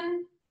breaths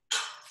in,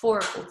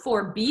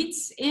 4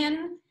 beats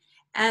in,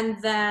 and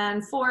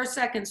then 4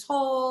 seconds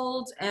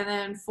hold, and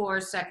then 4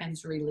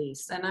 seconds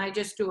release. And I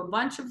just do a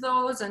bunch of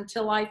those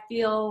until I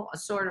feel a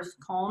sort of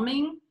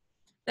calming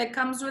that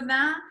comes with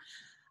that.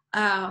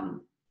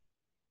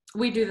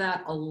 We do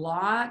that a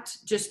lot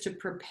just to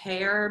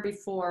prepare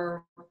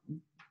before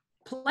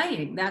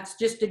playing. That's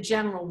just a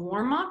general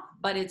warm up,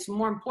 but it's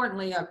more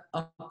importantly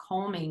a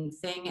calming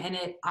thing, and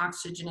it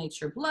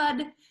oxygenates your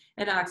blood,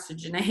 it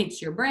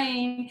oxygenates your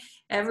brain.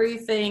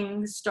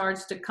 Everything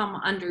starts to come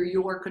under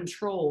your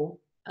control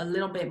a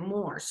little bit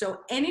more. So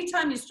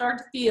anytime you start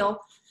to feel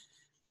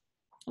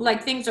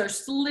like things are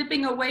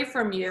slipping away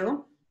from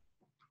you,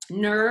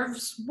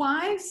 nerves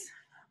wise,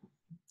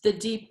 the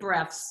deep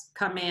breaths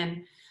come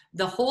in.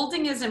 The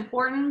holding is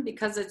important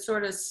because it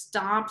sort of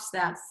stops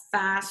that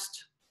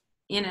fast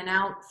in and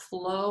out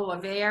flow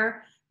of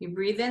air. You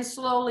breathe in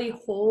slowly,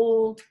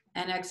 hold,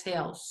 and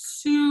exhale.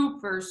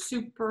 Super,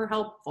 super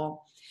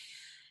helpful.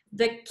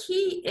 The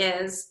key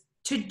is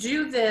to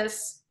do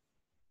this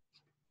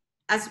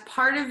as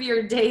part of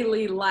your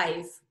daily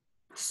life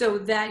so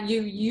that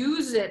you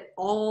use it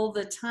all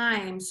the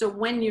time. So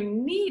when you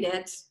need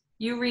it,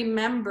 you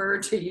remember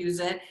to use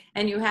it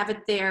and you have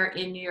it there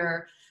in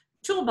your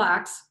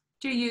toolbox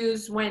to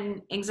use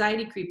when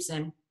anxiety creeps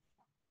in.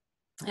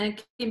 And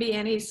it can be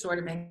any sort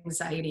of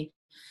anxiety.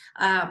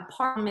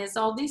 Problem is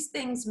all these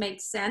things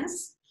make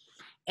sense.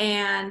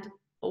 And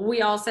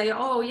we all say,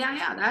 oh,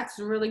 yeah, that's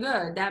really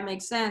good. That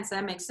makes sense.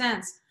 That makes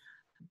sense.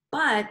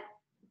 But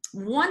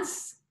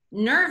once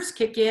nerves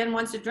kick in,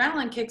 once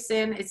adrenaline kicks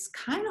in, it's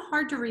kind of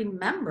hard to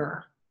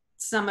remember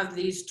some of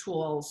these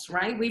tools,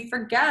 right? We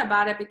forget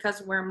about it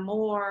because we're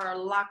more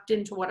locked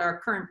into what our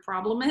current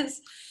problem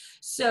is.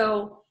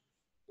 So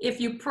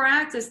if you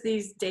practice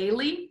these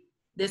daily,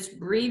 this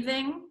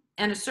breathing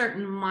and a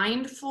certain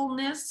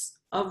mindfulness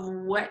of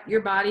what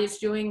your body is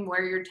doing,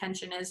 where your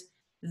tension is,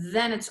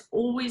 then it's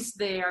always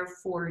there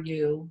for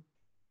you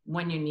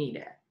when you need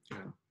it. Yeah.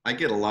 I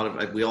get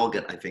we all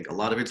get, I think, a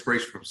lot of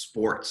inspiration from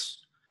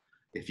sports.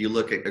 If you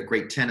look at a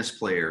great tennis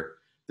player,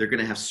 they're going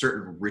to have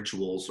certain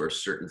rituals or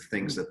certain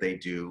things that they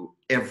do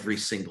every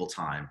single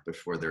time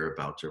before they're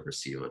about to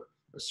receive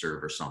a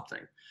serve or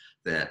something.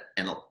 And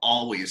it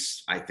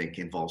always, I think,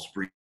 involves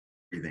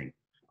breathing,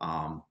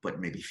 but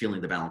maybe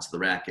feeling the balance of the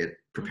racket,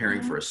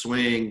 preparing for a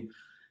swing.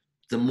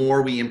 The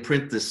more we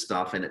imprint this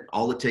stuff, and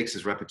all it takes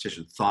is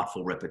repetition,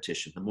 thoughtful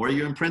repetition. The more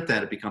you imprint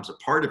that, it becomes a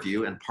part of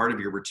you and part of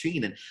your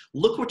routine. And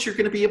look what you're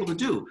going to be able to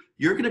do.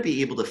 You're going to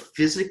be able to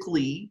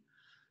physically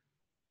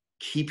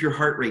keep your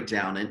heart rate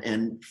down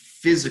and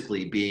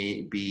physically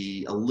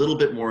be a little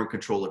bit more in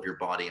control of your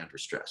body under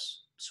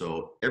stress.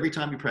 So every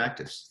time you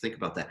practice, think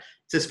about that.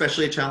 It's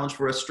especially a challenge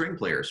for us string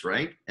players,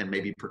 right? And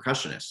maybe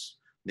percussionists.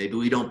 Maybe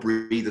we don't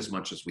breathe as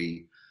much as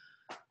we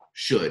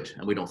should,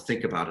 and we don't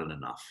think about it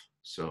enough.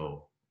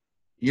 So,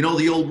 you know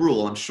the old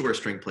rule, I'm sure,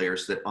 string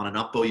players, that on an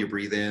up bow you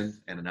breathe in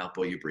and an out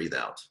bow you breathe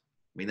out.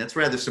 I mean, that's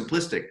rather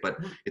simplistic, but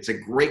it's a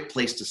great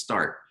place to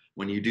start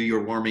when you do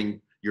your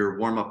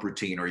warm-up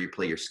routine or you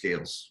play your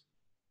scales.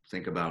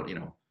 Think about, if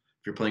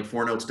you're playing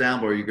 4 notes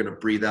down bow, you're going to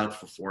breathe out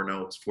for 4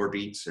 notes, 4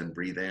 beats, and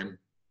breathe in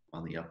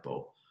on the up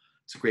bow.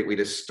 It's a great way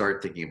to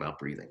start thinking about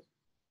breathing.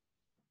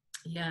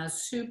 Yeah,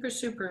 super,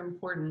 super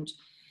important.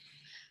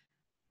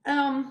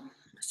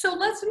 So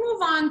let's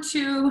move on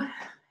to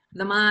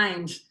the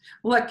mind.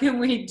 What can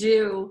we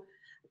do?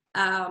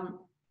 Hold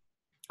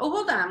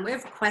on, we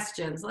have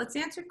questions. Let's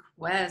answer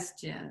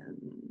questions.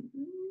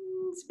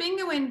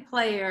 Being a wind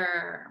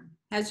player,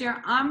 has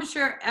your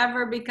embouchure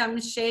ever become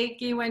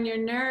shaky when you're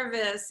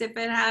nervous? If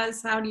it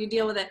has, how do you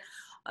deal with it?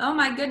 Oh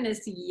my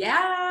goodness,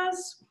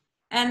 yes.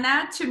 And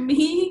that, to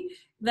me,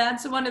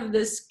 that's one of the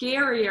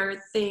scarier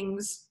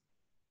things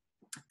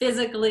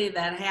physically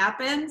that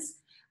happens.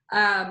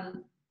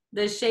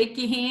 The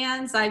shaky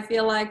hands, I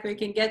feel like we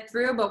can get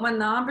through, but when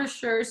the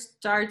embouchure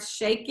starts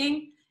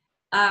shaking,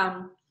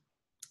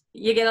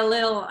 you get a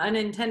little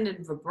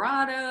unintended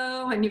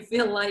vibrato and you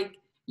feel like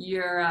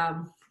you're,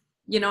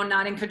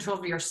 not in control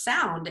of your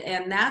sound.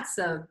 And that's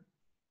a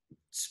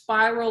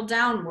spiral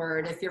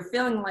downward. If you're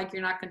feeling like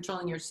you're not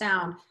controlling your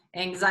sound,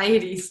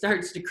 anxiety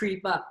starts to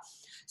creep up.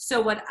 So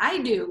what I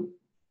do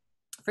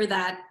for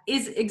that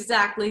is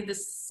exactly the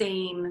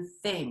same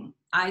thing.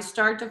 I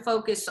start to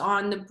focus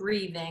on the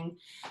breathing,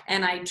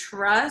 and I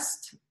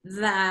trust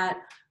that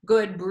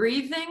good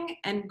breathing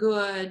and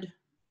good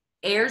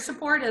air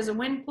support as a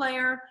wind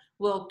player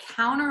will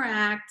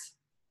counteract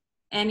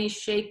any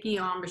shaky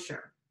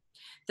embouchure.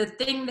 The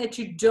thing that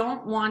you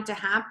don't want to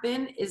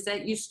happen is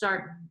that you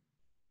start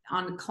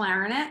on the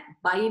clarinet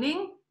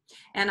biting,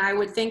 and I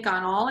would think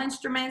on all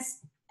instruments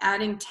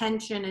adding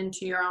tension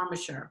into your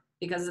embouchure,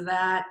 because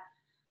that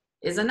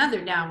is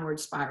another downward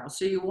spiral.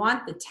 So you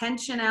want the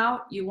tension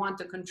out, you want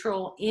the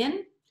control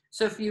in.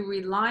 So if you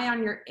rely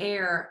on your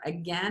air,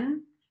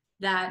 again,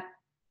 that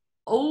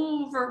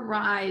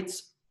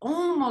overrides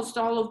almost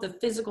all of the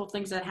physical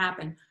things that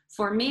happen.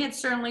 For me, it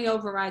certainly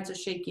overrides a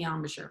shaky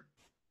embouchure,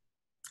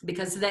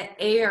 because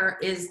the air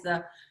is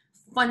the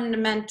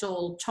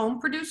fundamental tone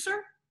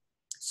producer.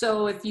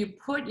 So if you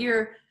put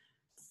your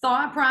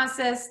thought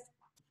process,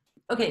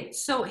 okay,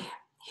 so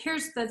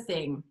here's the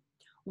thing.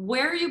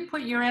 Where you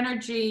put your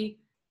energy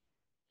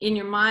in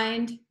your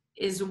mind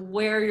is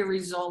where your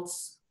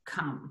results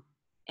outcome.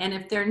 And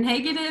if they're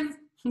negative,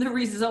 the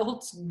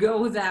results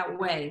go that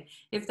way.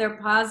 If they're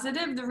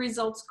positive, the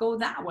results go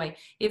that way.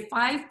 If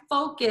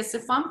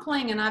I'm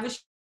playing an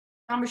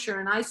embouchure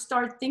and I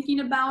start thinking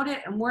about it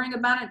and worrying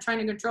about it, trying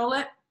to control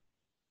it,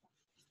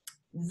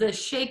 the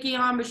shaky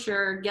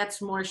embouchure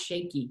gets more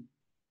shaky.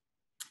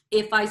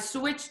 If I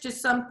switch to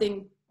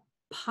something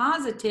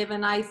positive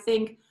and I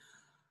think,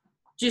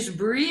 just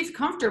breathe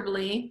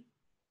comfortably,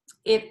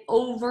 it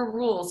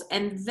overrules,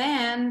 and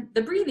then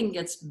the breathing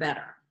gets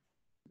better.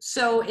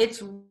 So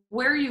it's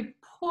where you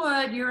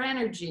put your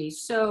energy.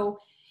 So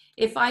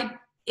if I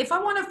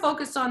want to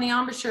focus on the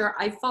embouchure,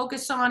 I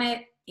focus on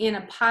it in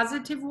a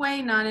positive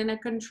way, not in a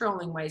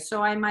controlling way.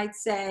 So I might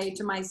say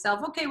to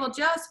myself, okay, well,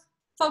 just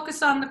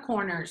focus on the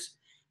corners.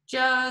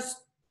 Just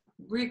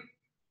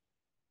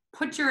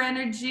put your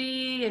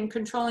energy in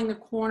controlling the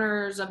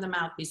corners of the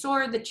mouthpiece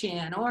or the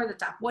chin or the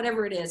top,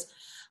 whatever it is.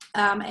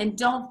 And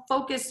don't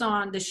focus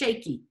on the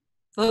shaky.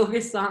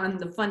 Focus on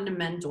the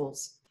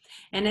fundamentals.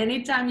 And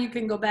anytime you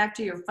can go back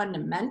to your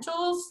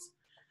fundamentals,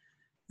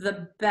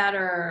 the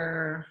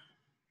better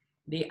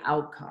the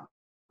outcome.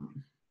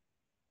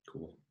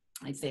 Cool.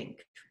 I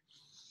think.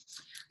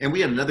 And we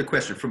had another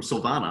question from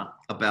Silvana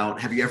about,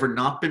 have you ever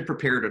not been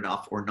prepared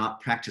enough or not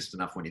practiced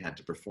enough when you had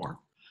to perform?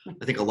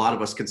 I think a lot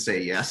of us can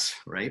say yes,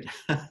 right?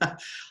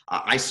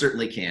 I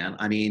certainly can.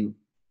 I mean,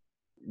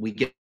 we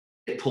get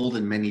pulled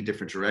in many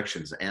different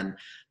directions, and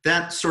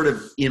that sort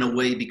of, in a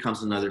way,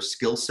 becomes another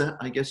skill set,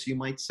 I guess you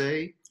might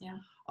say. Yeah.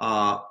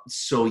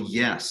 So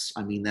yes,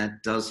 I mean,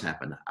 that does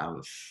happen.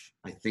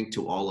 I think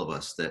to all of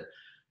us that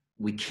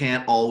we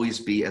can't always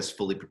be as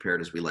fully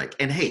prepared as we like.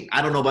 And hey,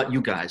 I don't know about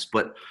you guys,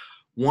 but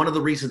one of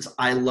the reasons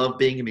I love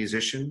being a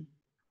musician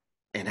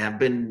and have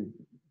been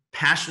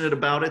passionate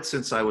about it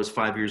since I was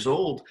 5 years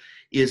old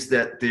is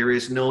that there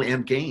is no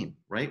end game,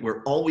 right?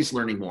 We're always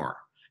learning more.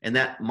 And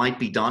that might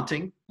be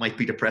daunting, might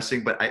be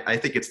depressing, but I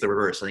think it's the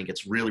reverse. I think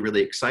it's really,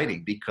 really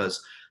exciting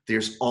because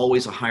there's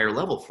always a higher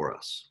level for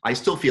us. I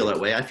still feel that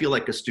way. I feel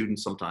like a student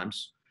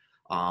sometimes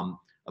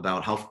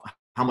about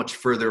how much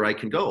further I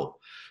can go.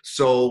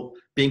 So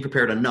being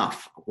prepared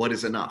enough, what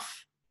is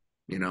enough?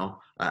 You know,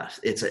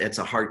 it's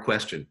a hard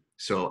question.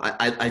 So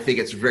I think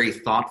it's very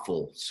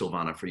thoughtful,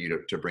 Silvana, for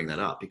you to bring that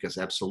up, because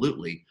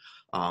absolutely,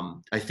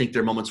 I think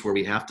there are moments where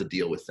we have to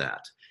deal with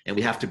that, and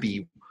we have to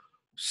be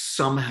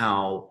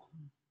somehow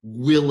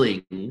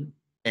willing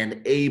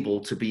and able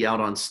to be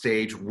out on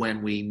stage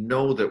when we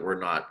know that we're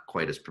not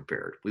quite as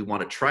prepared. We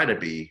want to try to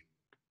be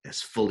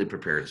as fully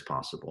prepared as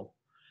possible,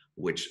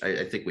 which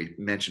I think we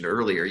mentioned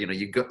earlier. You know,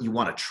 you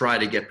want to try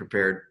to get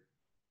prepared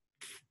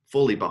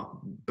fully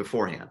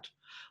beforehand.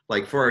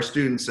 Like for our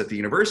students at the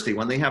university,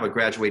 when they have a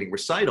graduating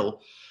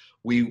recital,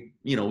 we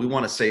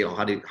want to say, oh,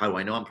 how do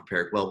I know I'm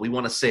prepared? Well, we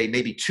want to say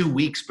maybe 2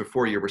 weeks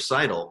before your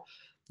recital,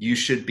 you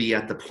should be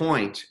at the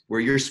point where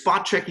you're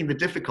spot checking the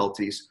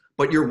difficulties,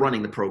 but you're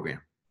running the program.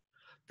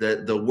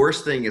 The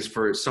worst thing is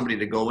for somebody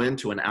to go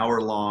into an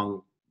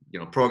hour-long,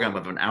 program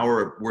of an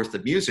hour worth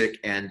of music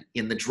and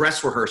in the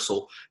dress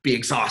rehearsal be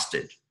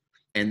exhausted.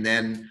 And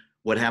then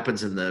what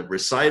happens in the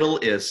recital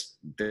is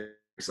they're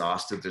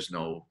exhausted. There's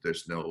no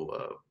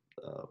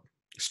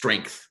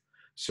strength.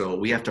 So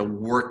we have to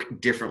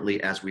work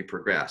differently as we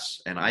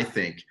progress. And I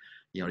think,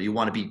 you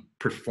want to be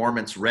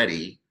performance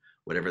ready,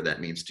 whatever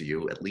that means to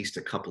you, at least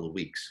a couple of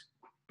weeks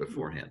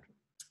beforehand.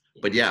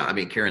 But yeah, I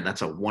mean, Karen,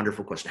 that's a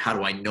wonderful question. How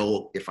do I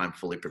know if I'm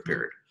fully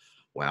prepared?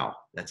 Wow,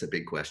 that's a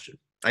big question.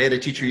 I had a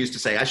teacher who used to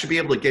say, I should be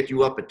able to get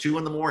you up at 2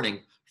 a.m,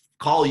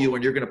 call you,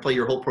 and you're going to play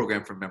your whole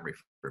program from memory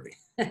for me.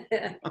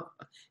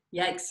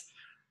 Yikes.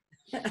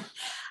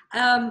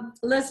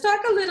 Let's talk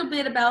a little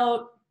bit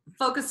about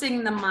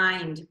focusing the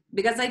mind,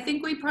 because I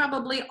think we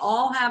probably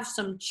all have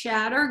some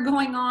chatter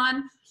going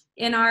on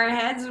in our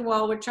heads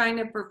while we're trying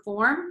to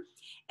perform.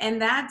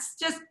 And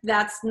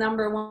that's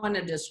number one,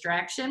 a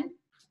distraction.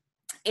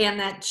 And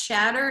that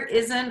chatter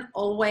isn't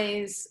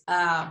always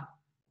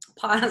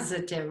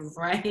positive,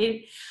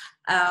 right?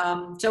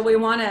 So we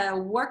want to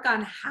work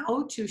on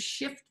how to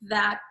shift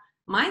that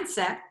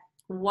mindset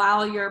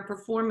while you're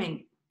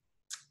performing.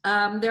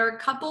 There are a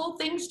couple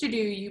things to do.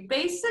 You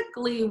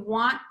basically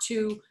want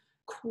to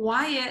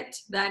quiet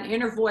that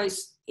inner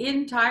voice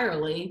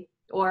entirely,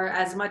 or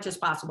as much as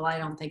possible. I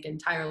don't think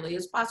entirely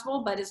is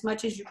possible, but as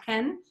much as you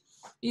can,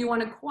 you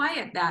want to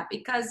quiet that,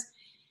 because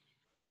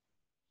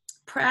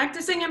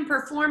practicing and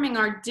performing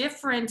are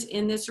different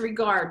in this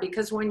regard,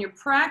 because when you're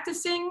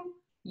practicing,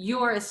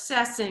 you're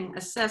assessing.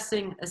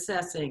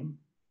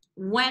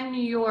 When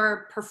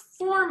you're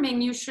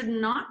performing, you should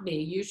not be.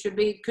 You should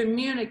be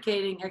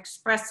communicating,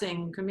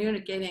 expressing.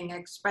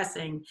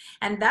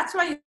 And that's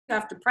why you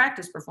have to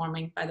practice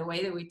performing, by the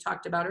way, that we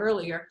talked about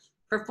earlier.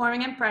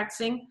 Performing and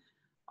practicing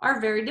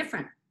are very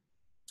different.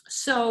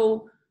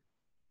 So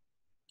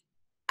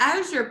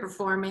as you're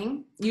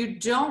performing, you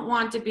don't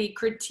want to be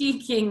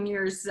critiquing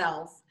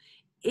yourself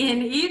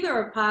in either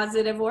a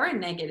positive or a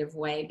negative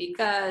way,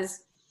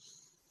 because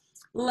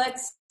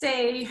let's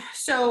say,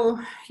 so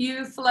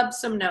you flubbed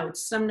some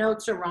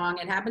notes are wrong.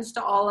 It happens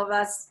to all of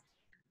us.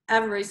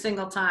 every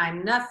single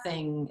time.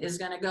 Nothing is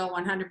going to go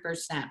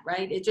 100%,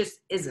 right? It just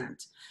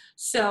isn't.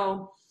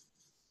 So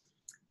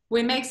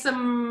we make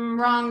some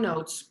wrong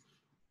notes.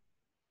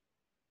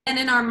 And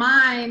in our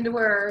mind,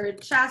 we're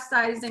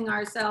chastising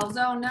ourselves.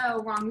 Oh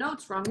no, wrong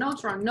notes, wrong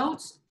notes, wrong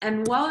notes.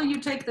 And while you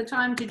take the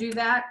time to do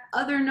that,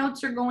 other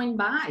notes are going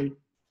by.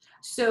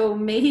 So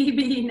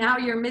maybe now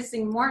you're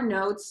missing more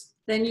notes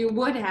than you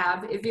would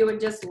have if you would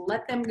just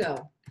let them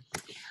go.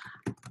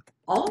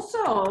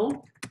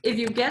 Also, if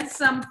you get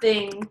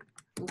something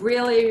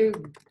really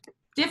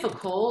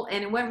difficult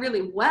and it went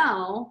really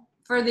well,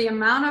 for the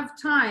amount of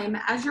time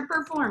as you're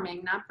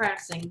performing, not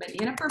practicing, but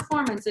in a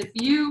performance, if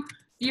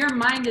your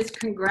mind is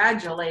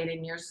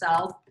congratulating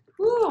yourself,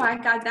 ooh, I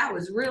got that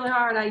was really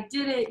hard. I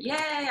did it.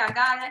 Yay, I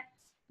got it.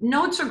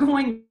 Notes are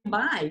going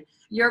by.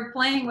 You're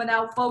playing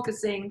without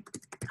focusing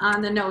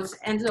on the notes.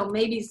 And so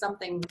maybe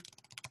something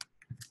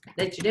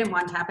that you didn't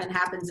want to happen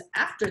happens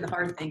after the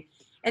hard thing.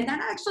 And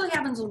that actually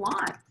happens a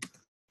lot.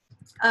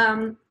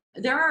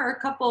 There are a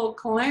couple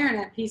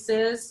clarinet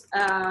pieces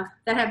that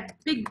have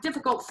big,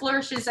 difficult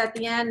flourishes at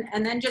the end,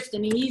 and then just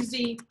an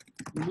easy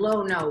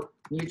low note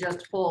you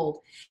just pulled.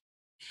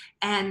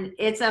 And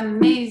it's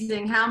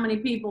amazing how many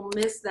people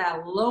miss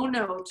that low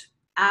note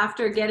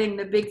after getting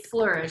the big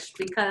flourish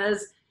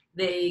because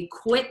they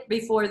quit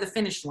before the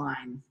finish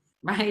line,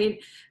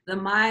 right? The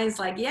mind's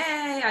like,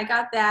 yay, I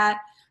got that.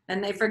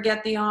 And they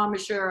forget the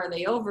embouchure, or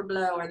they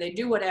overblow, or they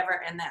do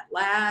whatever. And that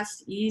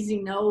last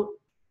easy note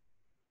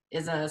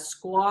is a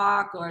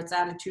squawk, or it's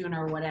out of tune,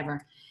 or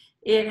whatever.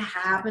 It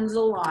happens a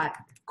lot.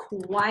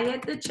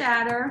 Quiet the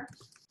chatter,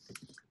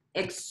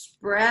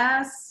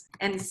 express,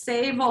 and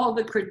save all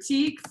the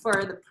critique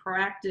for the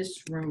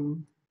practice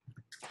room.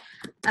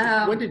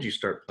 When did you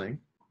start playing?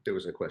 There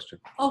was a question.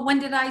 Oh, when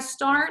did I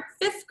start?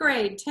 5th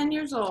grade, 10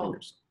 years old.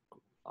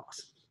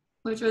 Awesome.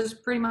 Which was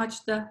pretty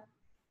much the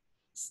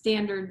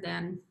standard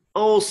then.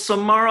 Oh,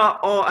 Samara.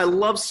 Oh, I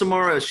love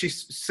Samara. She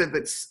said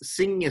that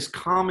singing is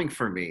calming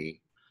for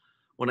me.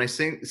 When I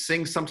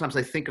sing, sometimes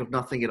I think of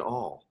nothing at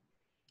all.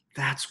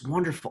 That's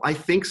wonderful. I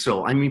think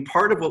so. I mean,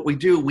 part of what we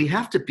do, we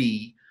have to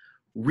be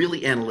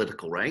really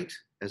analytical, right?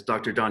 As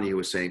Dr. Donaghue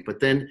was saying.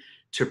 But then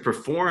to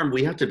perform,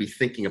 we have to be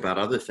thinking about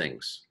other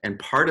things. And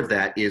part of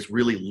that is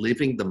really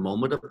living the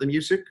moment of the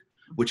music,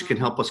 which can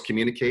help us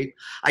communicate.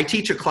 I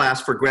teach a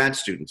class for grad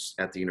students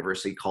at the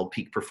university called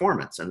Peak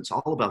Performance, and it's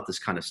all about this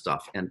kind of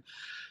stuff. And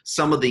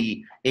some of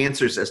the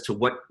answers as to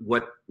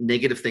what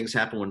negative things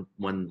happen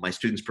when my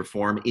students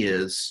perform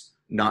is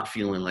not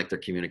feeling like they're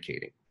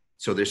communicating.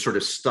 So they're sort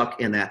of stuck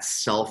in that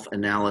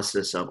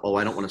self-analysis of, oh,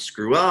 I don't want to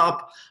screw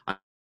up. I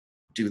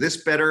do this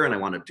better and I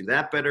want to do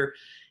that better.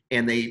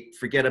 And they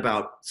forget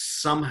about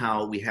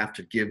somehow we have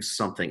to give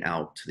something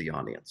out to the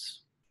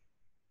audience.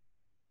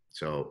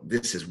 So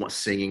this is what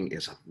singing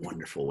is a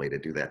wonderful way to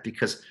do that,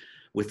 because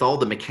with all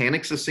the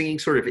mechanics of singing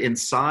sort of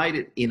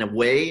inside, in a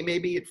way,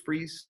 maybe it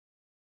frees.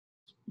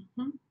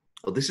 Mm-hmm.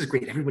 Oh, this is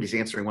great. Everybody's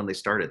answering when they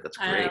started. That's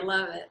great. I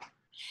love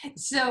it.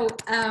 So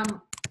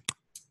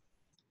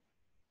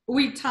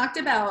we talked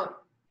about,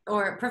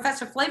 or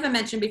Professor Flavin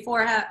mentioned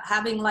before,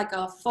 having like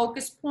a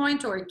focus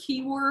point or a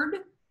keyword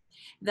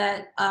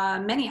that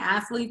many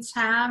athletes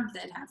have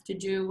that have to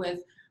do with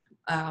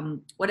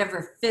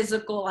whatever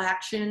physical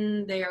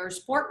action their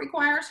sport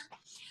requires.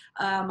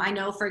 I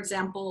know, for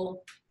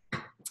example,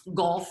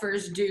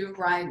 golfers do,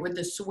 right, with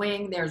the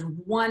swing. There's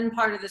one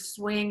part of the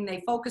swing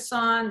they focus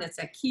on that's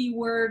a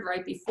keyword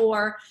right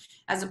before,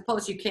 as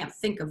opposed to you can't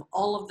think of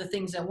all of the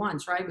things at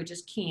once, right? We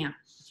just can't.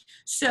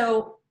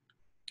 So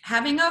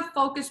having a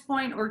focus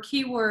point or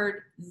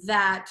keyword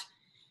that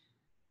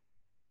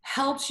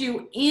helps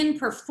you in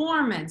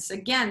performance,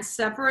 again,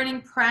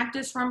 separating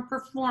practice from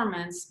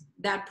performance,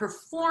 that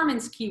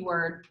performance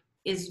keyword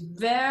is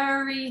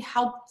very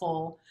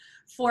helpful.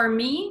 For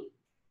me,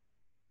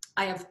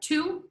 I have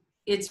 2.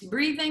 It's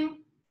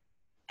breathing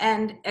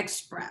and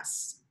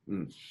express.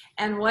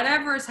 And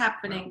whatever is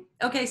happening.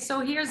 Okay, so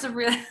here's a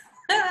real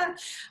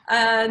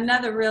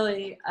another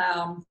really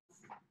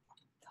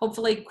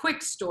hopefully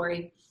quick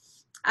story.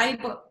 I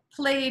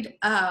played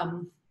a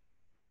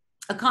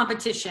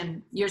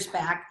competition years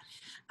back,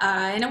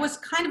 and it was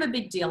kind of a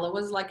big deal. It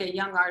was like a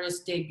young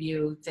artist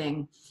debut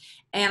thing.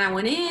 And I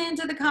went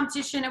into the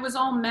competition. It was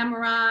all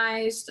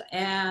memorized,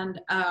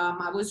 and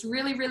I was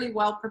really, really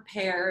well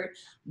prepared.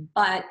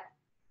 But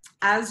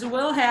as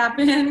will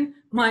happen,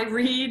 my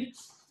read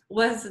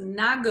was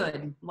not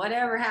good.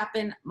 Whatever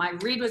happened, my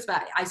read was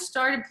bad. I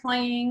started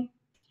playing,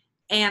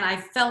 and I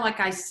felt like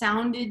I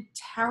sounded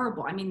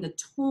terrible. I mean, the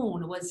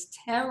tone was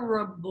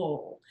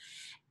terrible,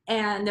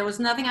 and there was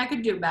nothing I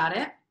could do about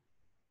it.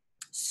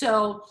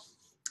 So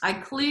I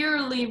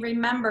clearly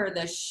remember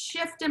the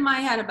shift in my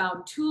head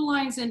about 2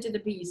 lines into the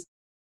piece.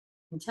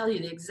 I can tell you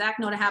the exact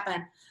note that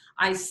happened.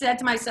 I said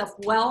to myself,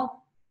 well,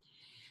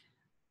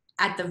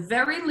 at the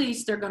very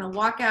least, they're going to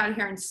walk out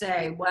here and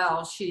say,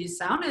 well, she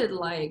sounded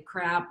like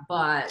crap,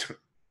 but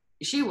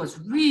she was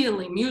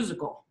really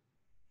musical.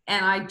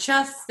 And I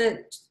just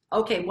said,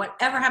 okay,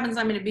 whatever happens,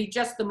 I'm going to be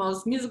just the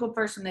most musical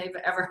person they've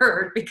ever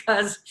heard,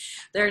 because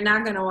they're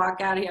not going to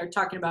walk out of here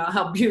talking about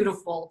how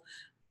beautiful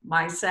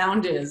my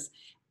sound is.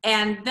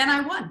 And then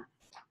I won.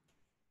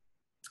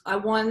 I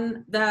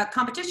won the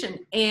competition,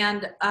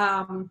 and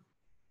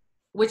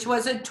which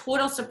was a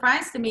total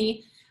surprise to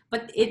me,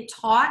 but it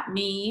taught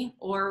me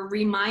or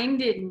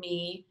reminded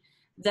me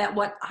that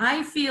what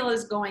I feel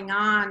is going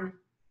on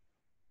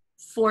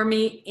for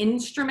me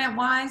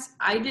instrument-wise,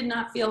 I did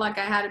not feel like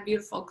I had a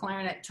beautiful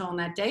clarinet tone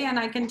that day, and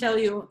I can tell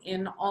you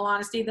in all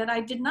honesty that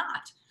I did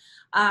not.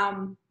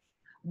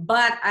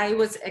 But I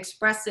was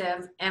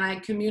expressive, and I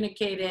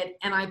communicated,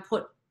 and I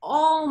put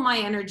all my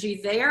energy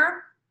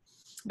there,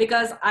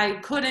 because I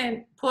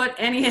couldn't put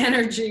any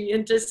energy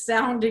into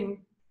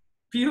sounding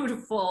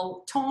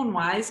beautiful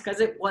tone-wise,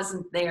 because it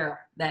wasn't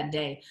there that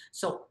day.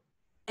 So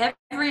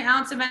every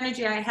ounce of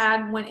energy I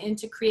had went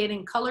into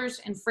creating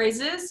colors and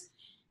phrases,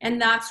 and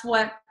that's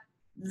what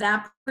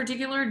that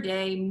particular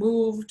day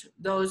moved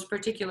those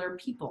particular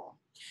people.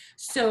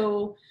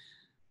 So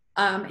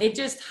it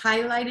just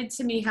highlighted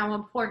to me how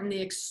important the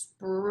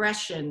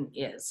expression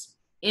is.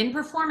 In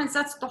performance,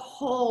 that's the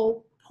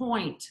whole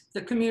point,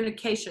 the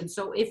communication.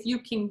 So if you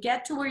can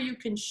get to where you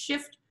can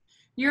shift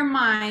your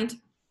mind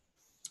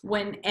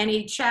when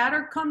any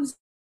chatter comes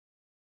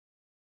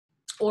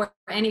or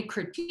any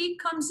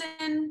critique comes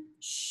in,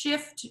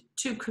 shift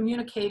to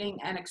communicating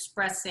and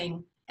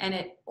expressing, and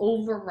it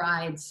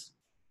overrides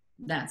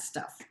that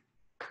stuff.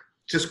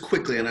 Just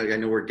quickly, and I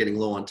know we're getting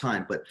low on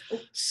time, but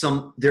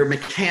there are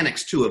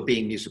mechanics too of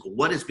being musical.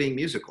 What is being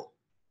musical?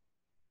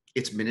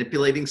 It's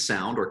manipulating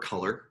sound or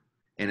color,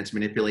 and it's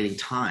manipulating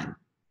time.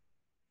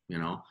 You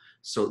know,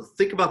 so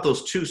think about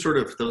those two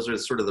those are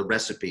sort of the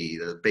recipe,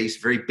 the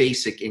very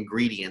basic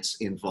ingredients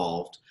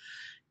involved.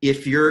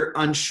 If you're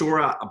unsure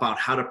about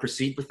how to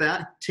proceed with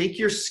that, take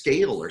your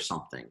scale or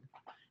something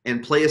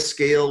and play a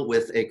scale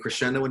with a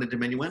crescendo and a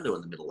diminuendo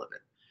in the middle of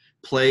it.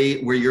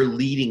 Play where you're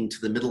leading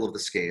to the middle of the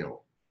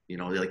scale. You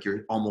know, like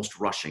you're almost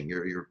rushing.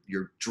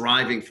 You're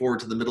driving forward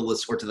to the middle of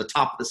or to the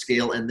top of the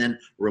scale and then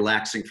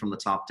relaxing from the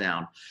top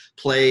down.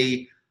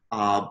 Play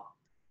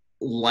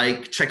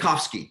like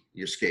Tchaikovsky,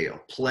 your scale.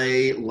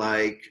 Play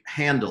like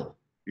Handel,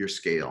 your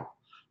scale.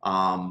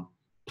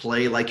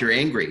 Play like you're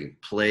angry.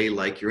 Play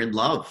like you're in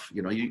love.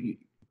 You know, you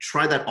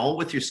try that all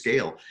with your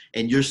scale,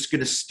 and you're just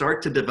going to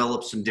start to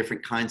develop some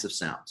different kinds of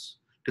sounds.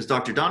 Because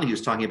Dr. Donaghue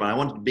was talking about, I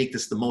wanted to make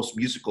this the most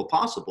musical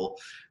possible.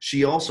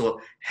 She also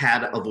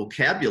had a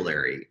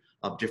vocabulary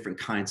of different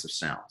kinds of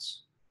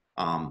sounds.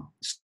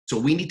 So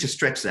we need to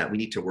stretch that. We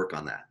need to work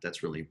on that.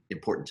 That's really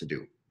important to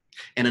do.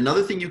 And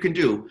another thing you can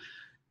do,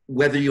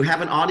 whether you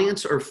have an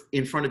audience or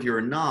in front of you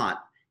or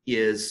not,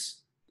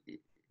 is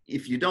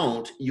if you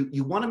don't,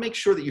 you want to make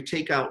sure that you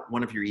take out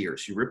one of your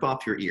ears. You rip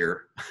off your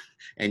ear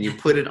and you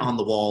put it on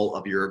the wall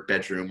of your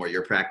bedroom or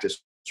your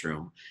practice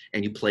room,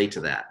 and you play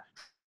to that.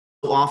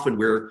 So often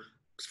we're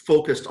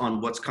focused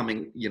on what's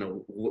coming, you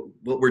know,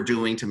 what we're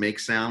doing to make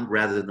sound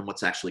rather than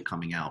what's actually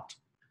coming out.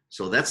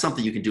 So that's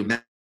something you can do.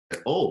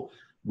 Oh,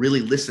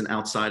 really listen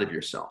outside of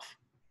yourself.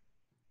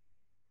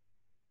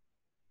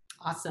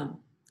 Awesome.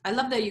 I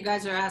love that you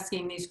guys are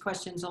asking these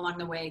questions along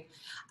the way.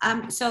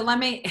 So let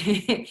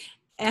me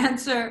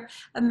answer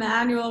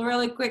Emmanuel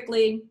really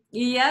quickly.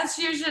 Yes,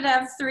 you should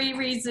have 3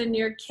 reeds in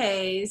your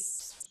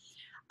case.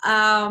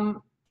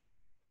 You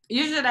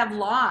should have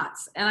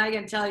lots. And I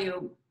can tell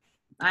you,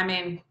 I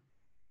mean,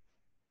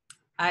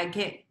 I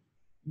get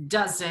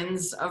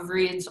dozens of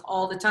reeds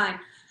all the time.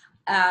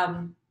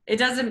 It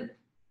doesn't,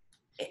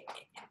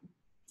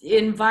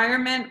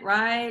 environment,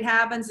 right,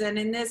 happens. And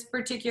in this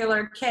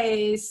particular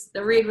case,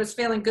 the reed was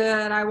feeling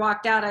good. I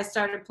walked out, I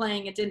started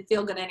playing, it didn't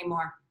feel good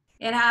anymore.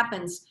 It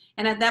happens.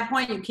 And at that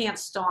point, you can't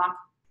stop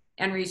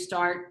and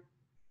restart.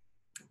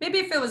 Maybe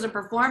if it was a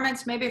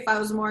performance, maybe if I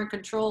was more in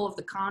control of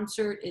the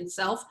concert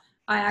itself,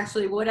 I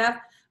actually would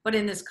have. But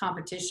in this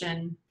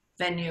competition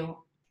venue,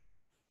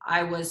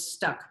 I was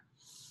stuck.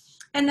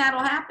 And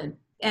that'll happen.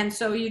 And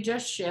so you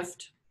just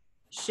shift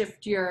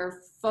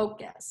your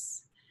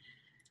focus.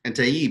 And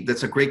Taib,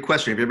 that's a great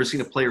question. Have you ever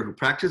seen a player who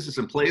practices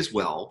and plays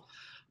well,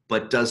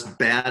 but does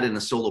bad in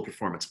a solo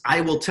performance?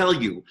 I will tell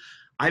you,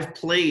 I've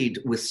played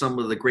with some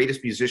of the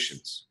greatest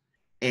musicians,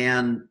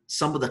 and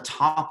some of the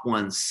top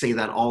ones say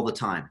that all the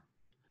time,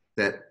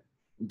 that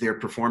their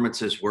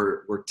performances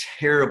were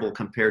terrible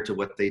compared to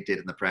what they did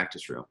in the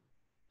practice room.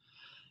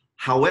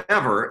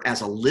 However,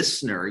 as a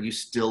listener, you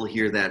still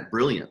hear that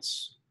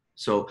brilliance.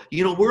 So,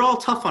 you know, we're all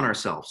tough on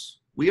ourselves.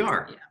 We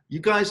are. Yeah. You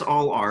guys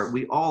all are.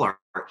 We all are.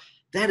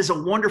 That is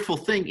a wonderful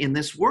thing in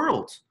this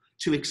world,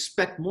 to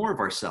expect more of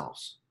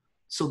ourselves.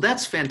 So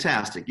that's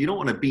fantastic. You don't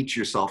want to beat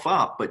yourself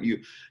up, but you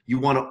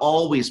want to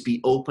always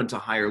be open to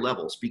higher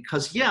levels,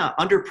 because yeah,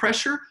 under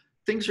pressure,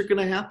 things are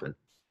going to happen.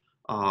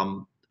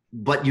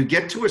 But you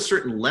get to a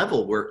certain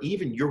level where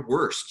even your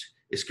worst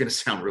is going to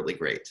sound really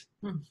great.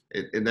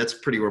 And that's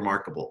pretty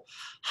remarkable.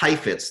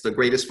 Heifetz, the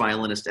greatest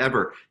violinist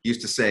ever,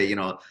 used to say, you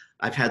know,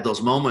 I've had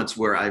those moments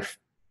where I've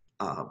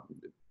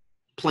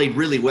played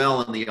really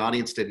well and the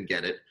audience didn't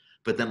get it.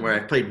 But then where I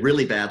played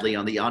really badly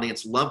on, the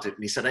audience loved it.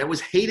 And he said, I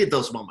always hated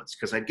those moments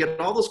because I'd get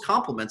all those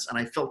compliments and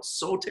I felt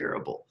so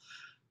terrible.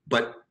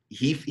 But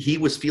he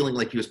was feeling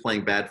like he was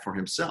playing bad for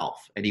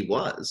himself. And he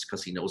was,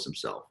 because he knows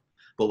himself.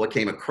 But what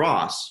came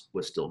across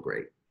was still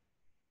great.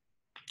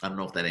 I don't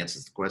know if that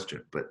answers the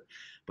question, but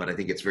I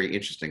think it's a very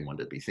interesting one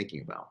to be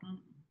thinking about.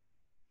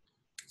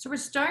 So we're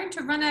starting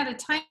to run out of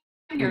time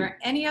here.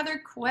 Any other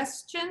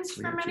questions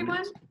from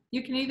anyone?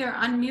 You can either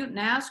unmute and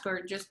ask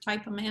or just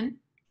type them in.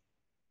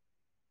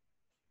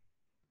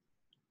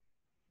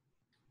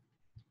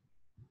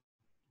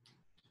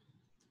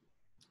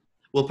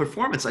 Well,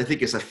 performance, I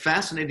think, is a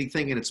fascinating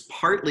thing, and it's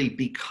partly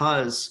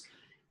because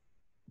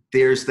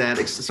there's that,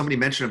 somebody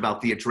mentioned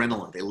about the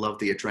adrenaline. They love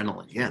the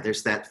adrenaline. Yeah,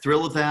 there's that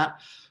thrill of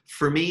that.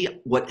 For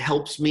me, what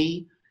helps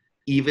me,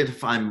 even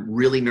if I'm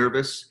really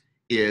nervous,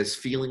 is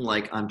feeling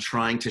like I'm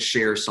trying to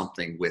share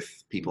something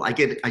with people. I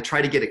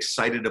try to get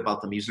excited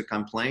about the music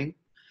I'm playing,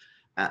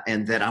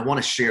 and that I want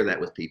to share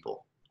that with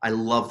people. I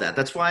love that.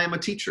 That's why I'm a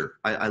teacher.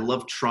 I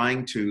love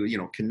trying to,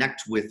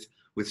 connect with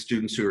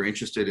students who are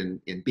interested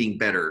in being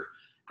better.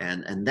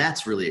 And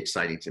that's really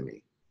exciting to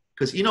me.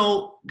 Because,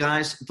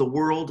 guys, the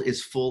world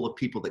is full of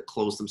people that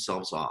close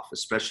themselves off,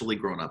 especially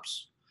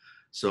grown-ups.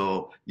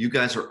 So you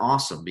guys are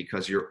awesome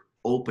because you're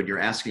open, you're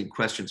asking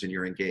questions, and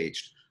you're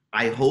engaged.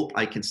 I hope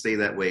I can stay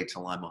that way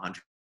till I'm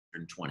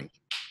 120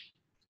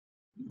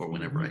 or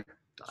whenever I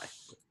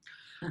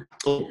die.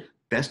 Oh,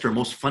 best or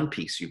most fun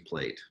piece you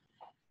played?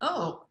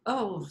 Oh,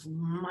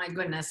 my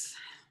goodness.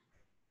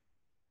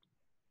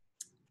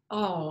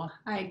 Oh,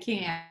 I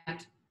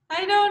can't.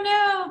 I don't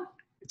know.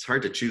 It's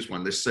hard to choose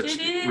one. There's such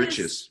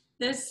riches.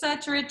 There's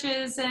such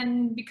riches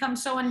and become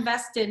so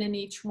invested in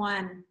each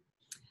one.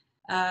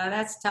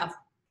 That's tough.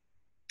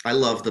 I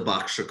love the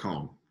Bach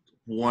Chaconne.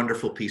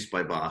 Wonderful piece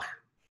by Bach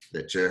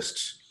that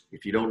just,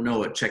 if you don't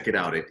know it, check it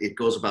out. It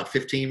goes about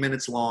 15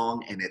 minutes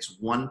long, and it's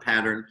one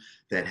pattern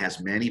that has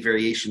many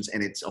variations,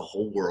 and it's a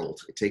whole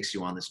world. It takes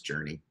you on this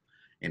journey,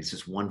 and it's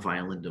just one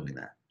violin doing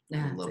that.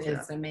 I love that.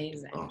 It's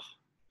amazing. Oh.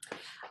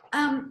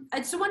 I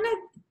just want to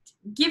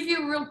give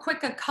you real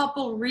quick a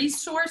couple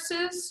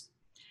resources.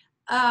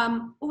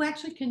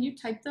 Actually, can you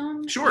type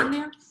them? Sure. In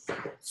there?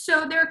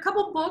 So there are a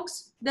couple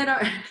books that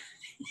are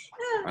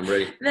I'm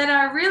ready. that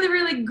are really,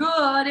 really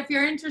good if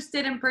you're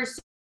interested in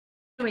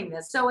pursuing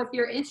this. So if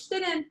you're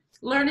interested in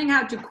learning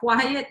how to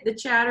quiet the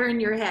chatter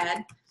in your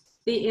head,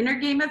 The Inner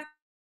Game of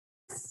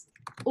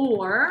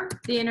or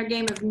The Inner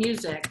Game of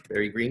Music.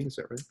 Barry Green, is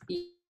that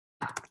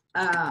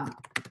right?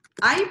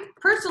 I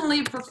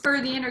personally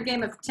prefer The Inner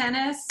Game of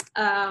Tennis,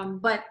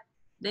 but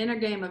The Inner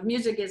Game of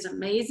Music is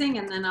amazing,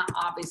 and then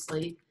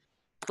obviously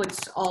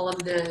puts all of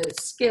the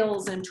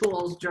skills and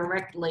tools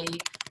directly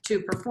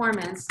to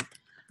performance.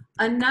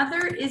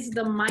 Another is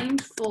The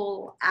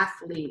Mindful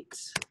Athlete,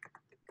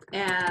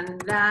 and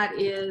that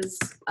is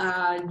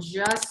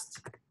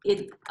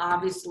it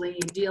obviously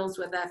deals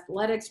with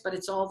athletics, but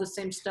it's all the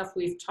same stuff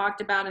we've talked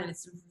about, and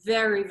it's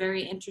very,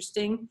 very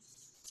interesting.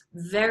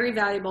 Very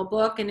valuable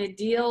book, and it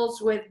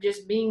deals with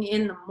just being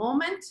in the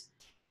moment,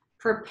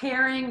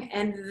 preparing,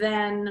 and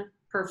then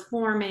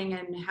performing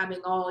and having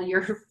all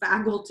your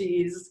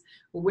faculties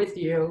with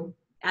you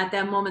at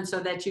that moment so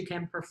that you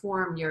can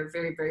perform your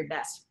very, very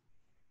best.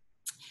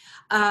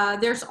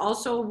 There's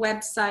also a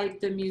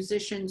website, The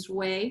Musician's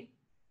Way,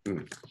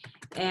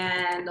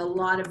 and a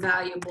lot of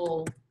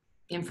valuable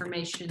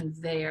information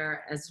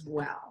there as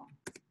well.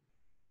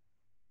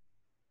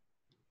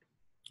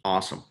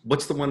 Awesome.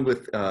 What's the one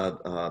with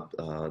Noah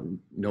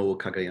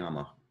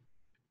Kagayama?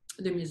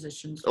 The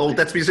Musician's Way. Oh,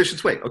 that's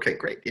Musician's Way. Okay,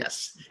 great.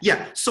 Yes.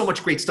 Yeah, so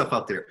much great stuff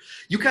out there.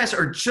 You guys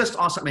are just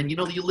awesome. And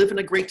you live in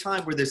a great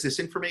time where there's this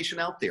information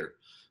out there.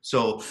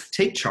 So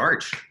take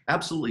charge.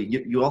 Absolutely.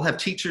 You all have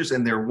teachers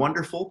and they're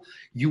wonderful.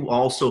 You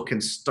also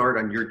can start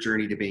on your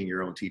journey to being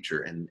your own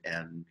teacher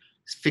and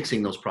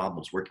fixing those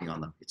problems, working on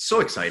them. It's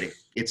so exciting.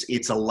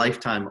 It's a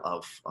lifetime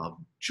of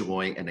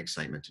joy and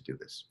excitement to do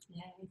this.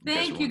 Yay.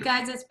 Thank you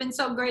guys. It's been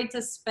so great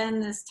to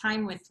spend this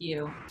time with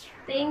you.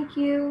 Thank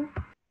you.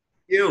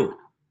 You.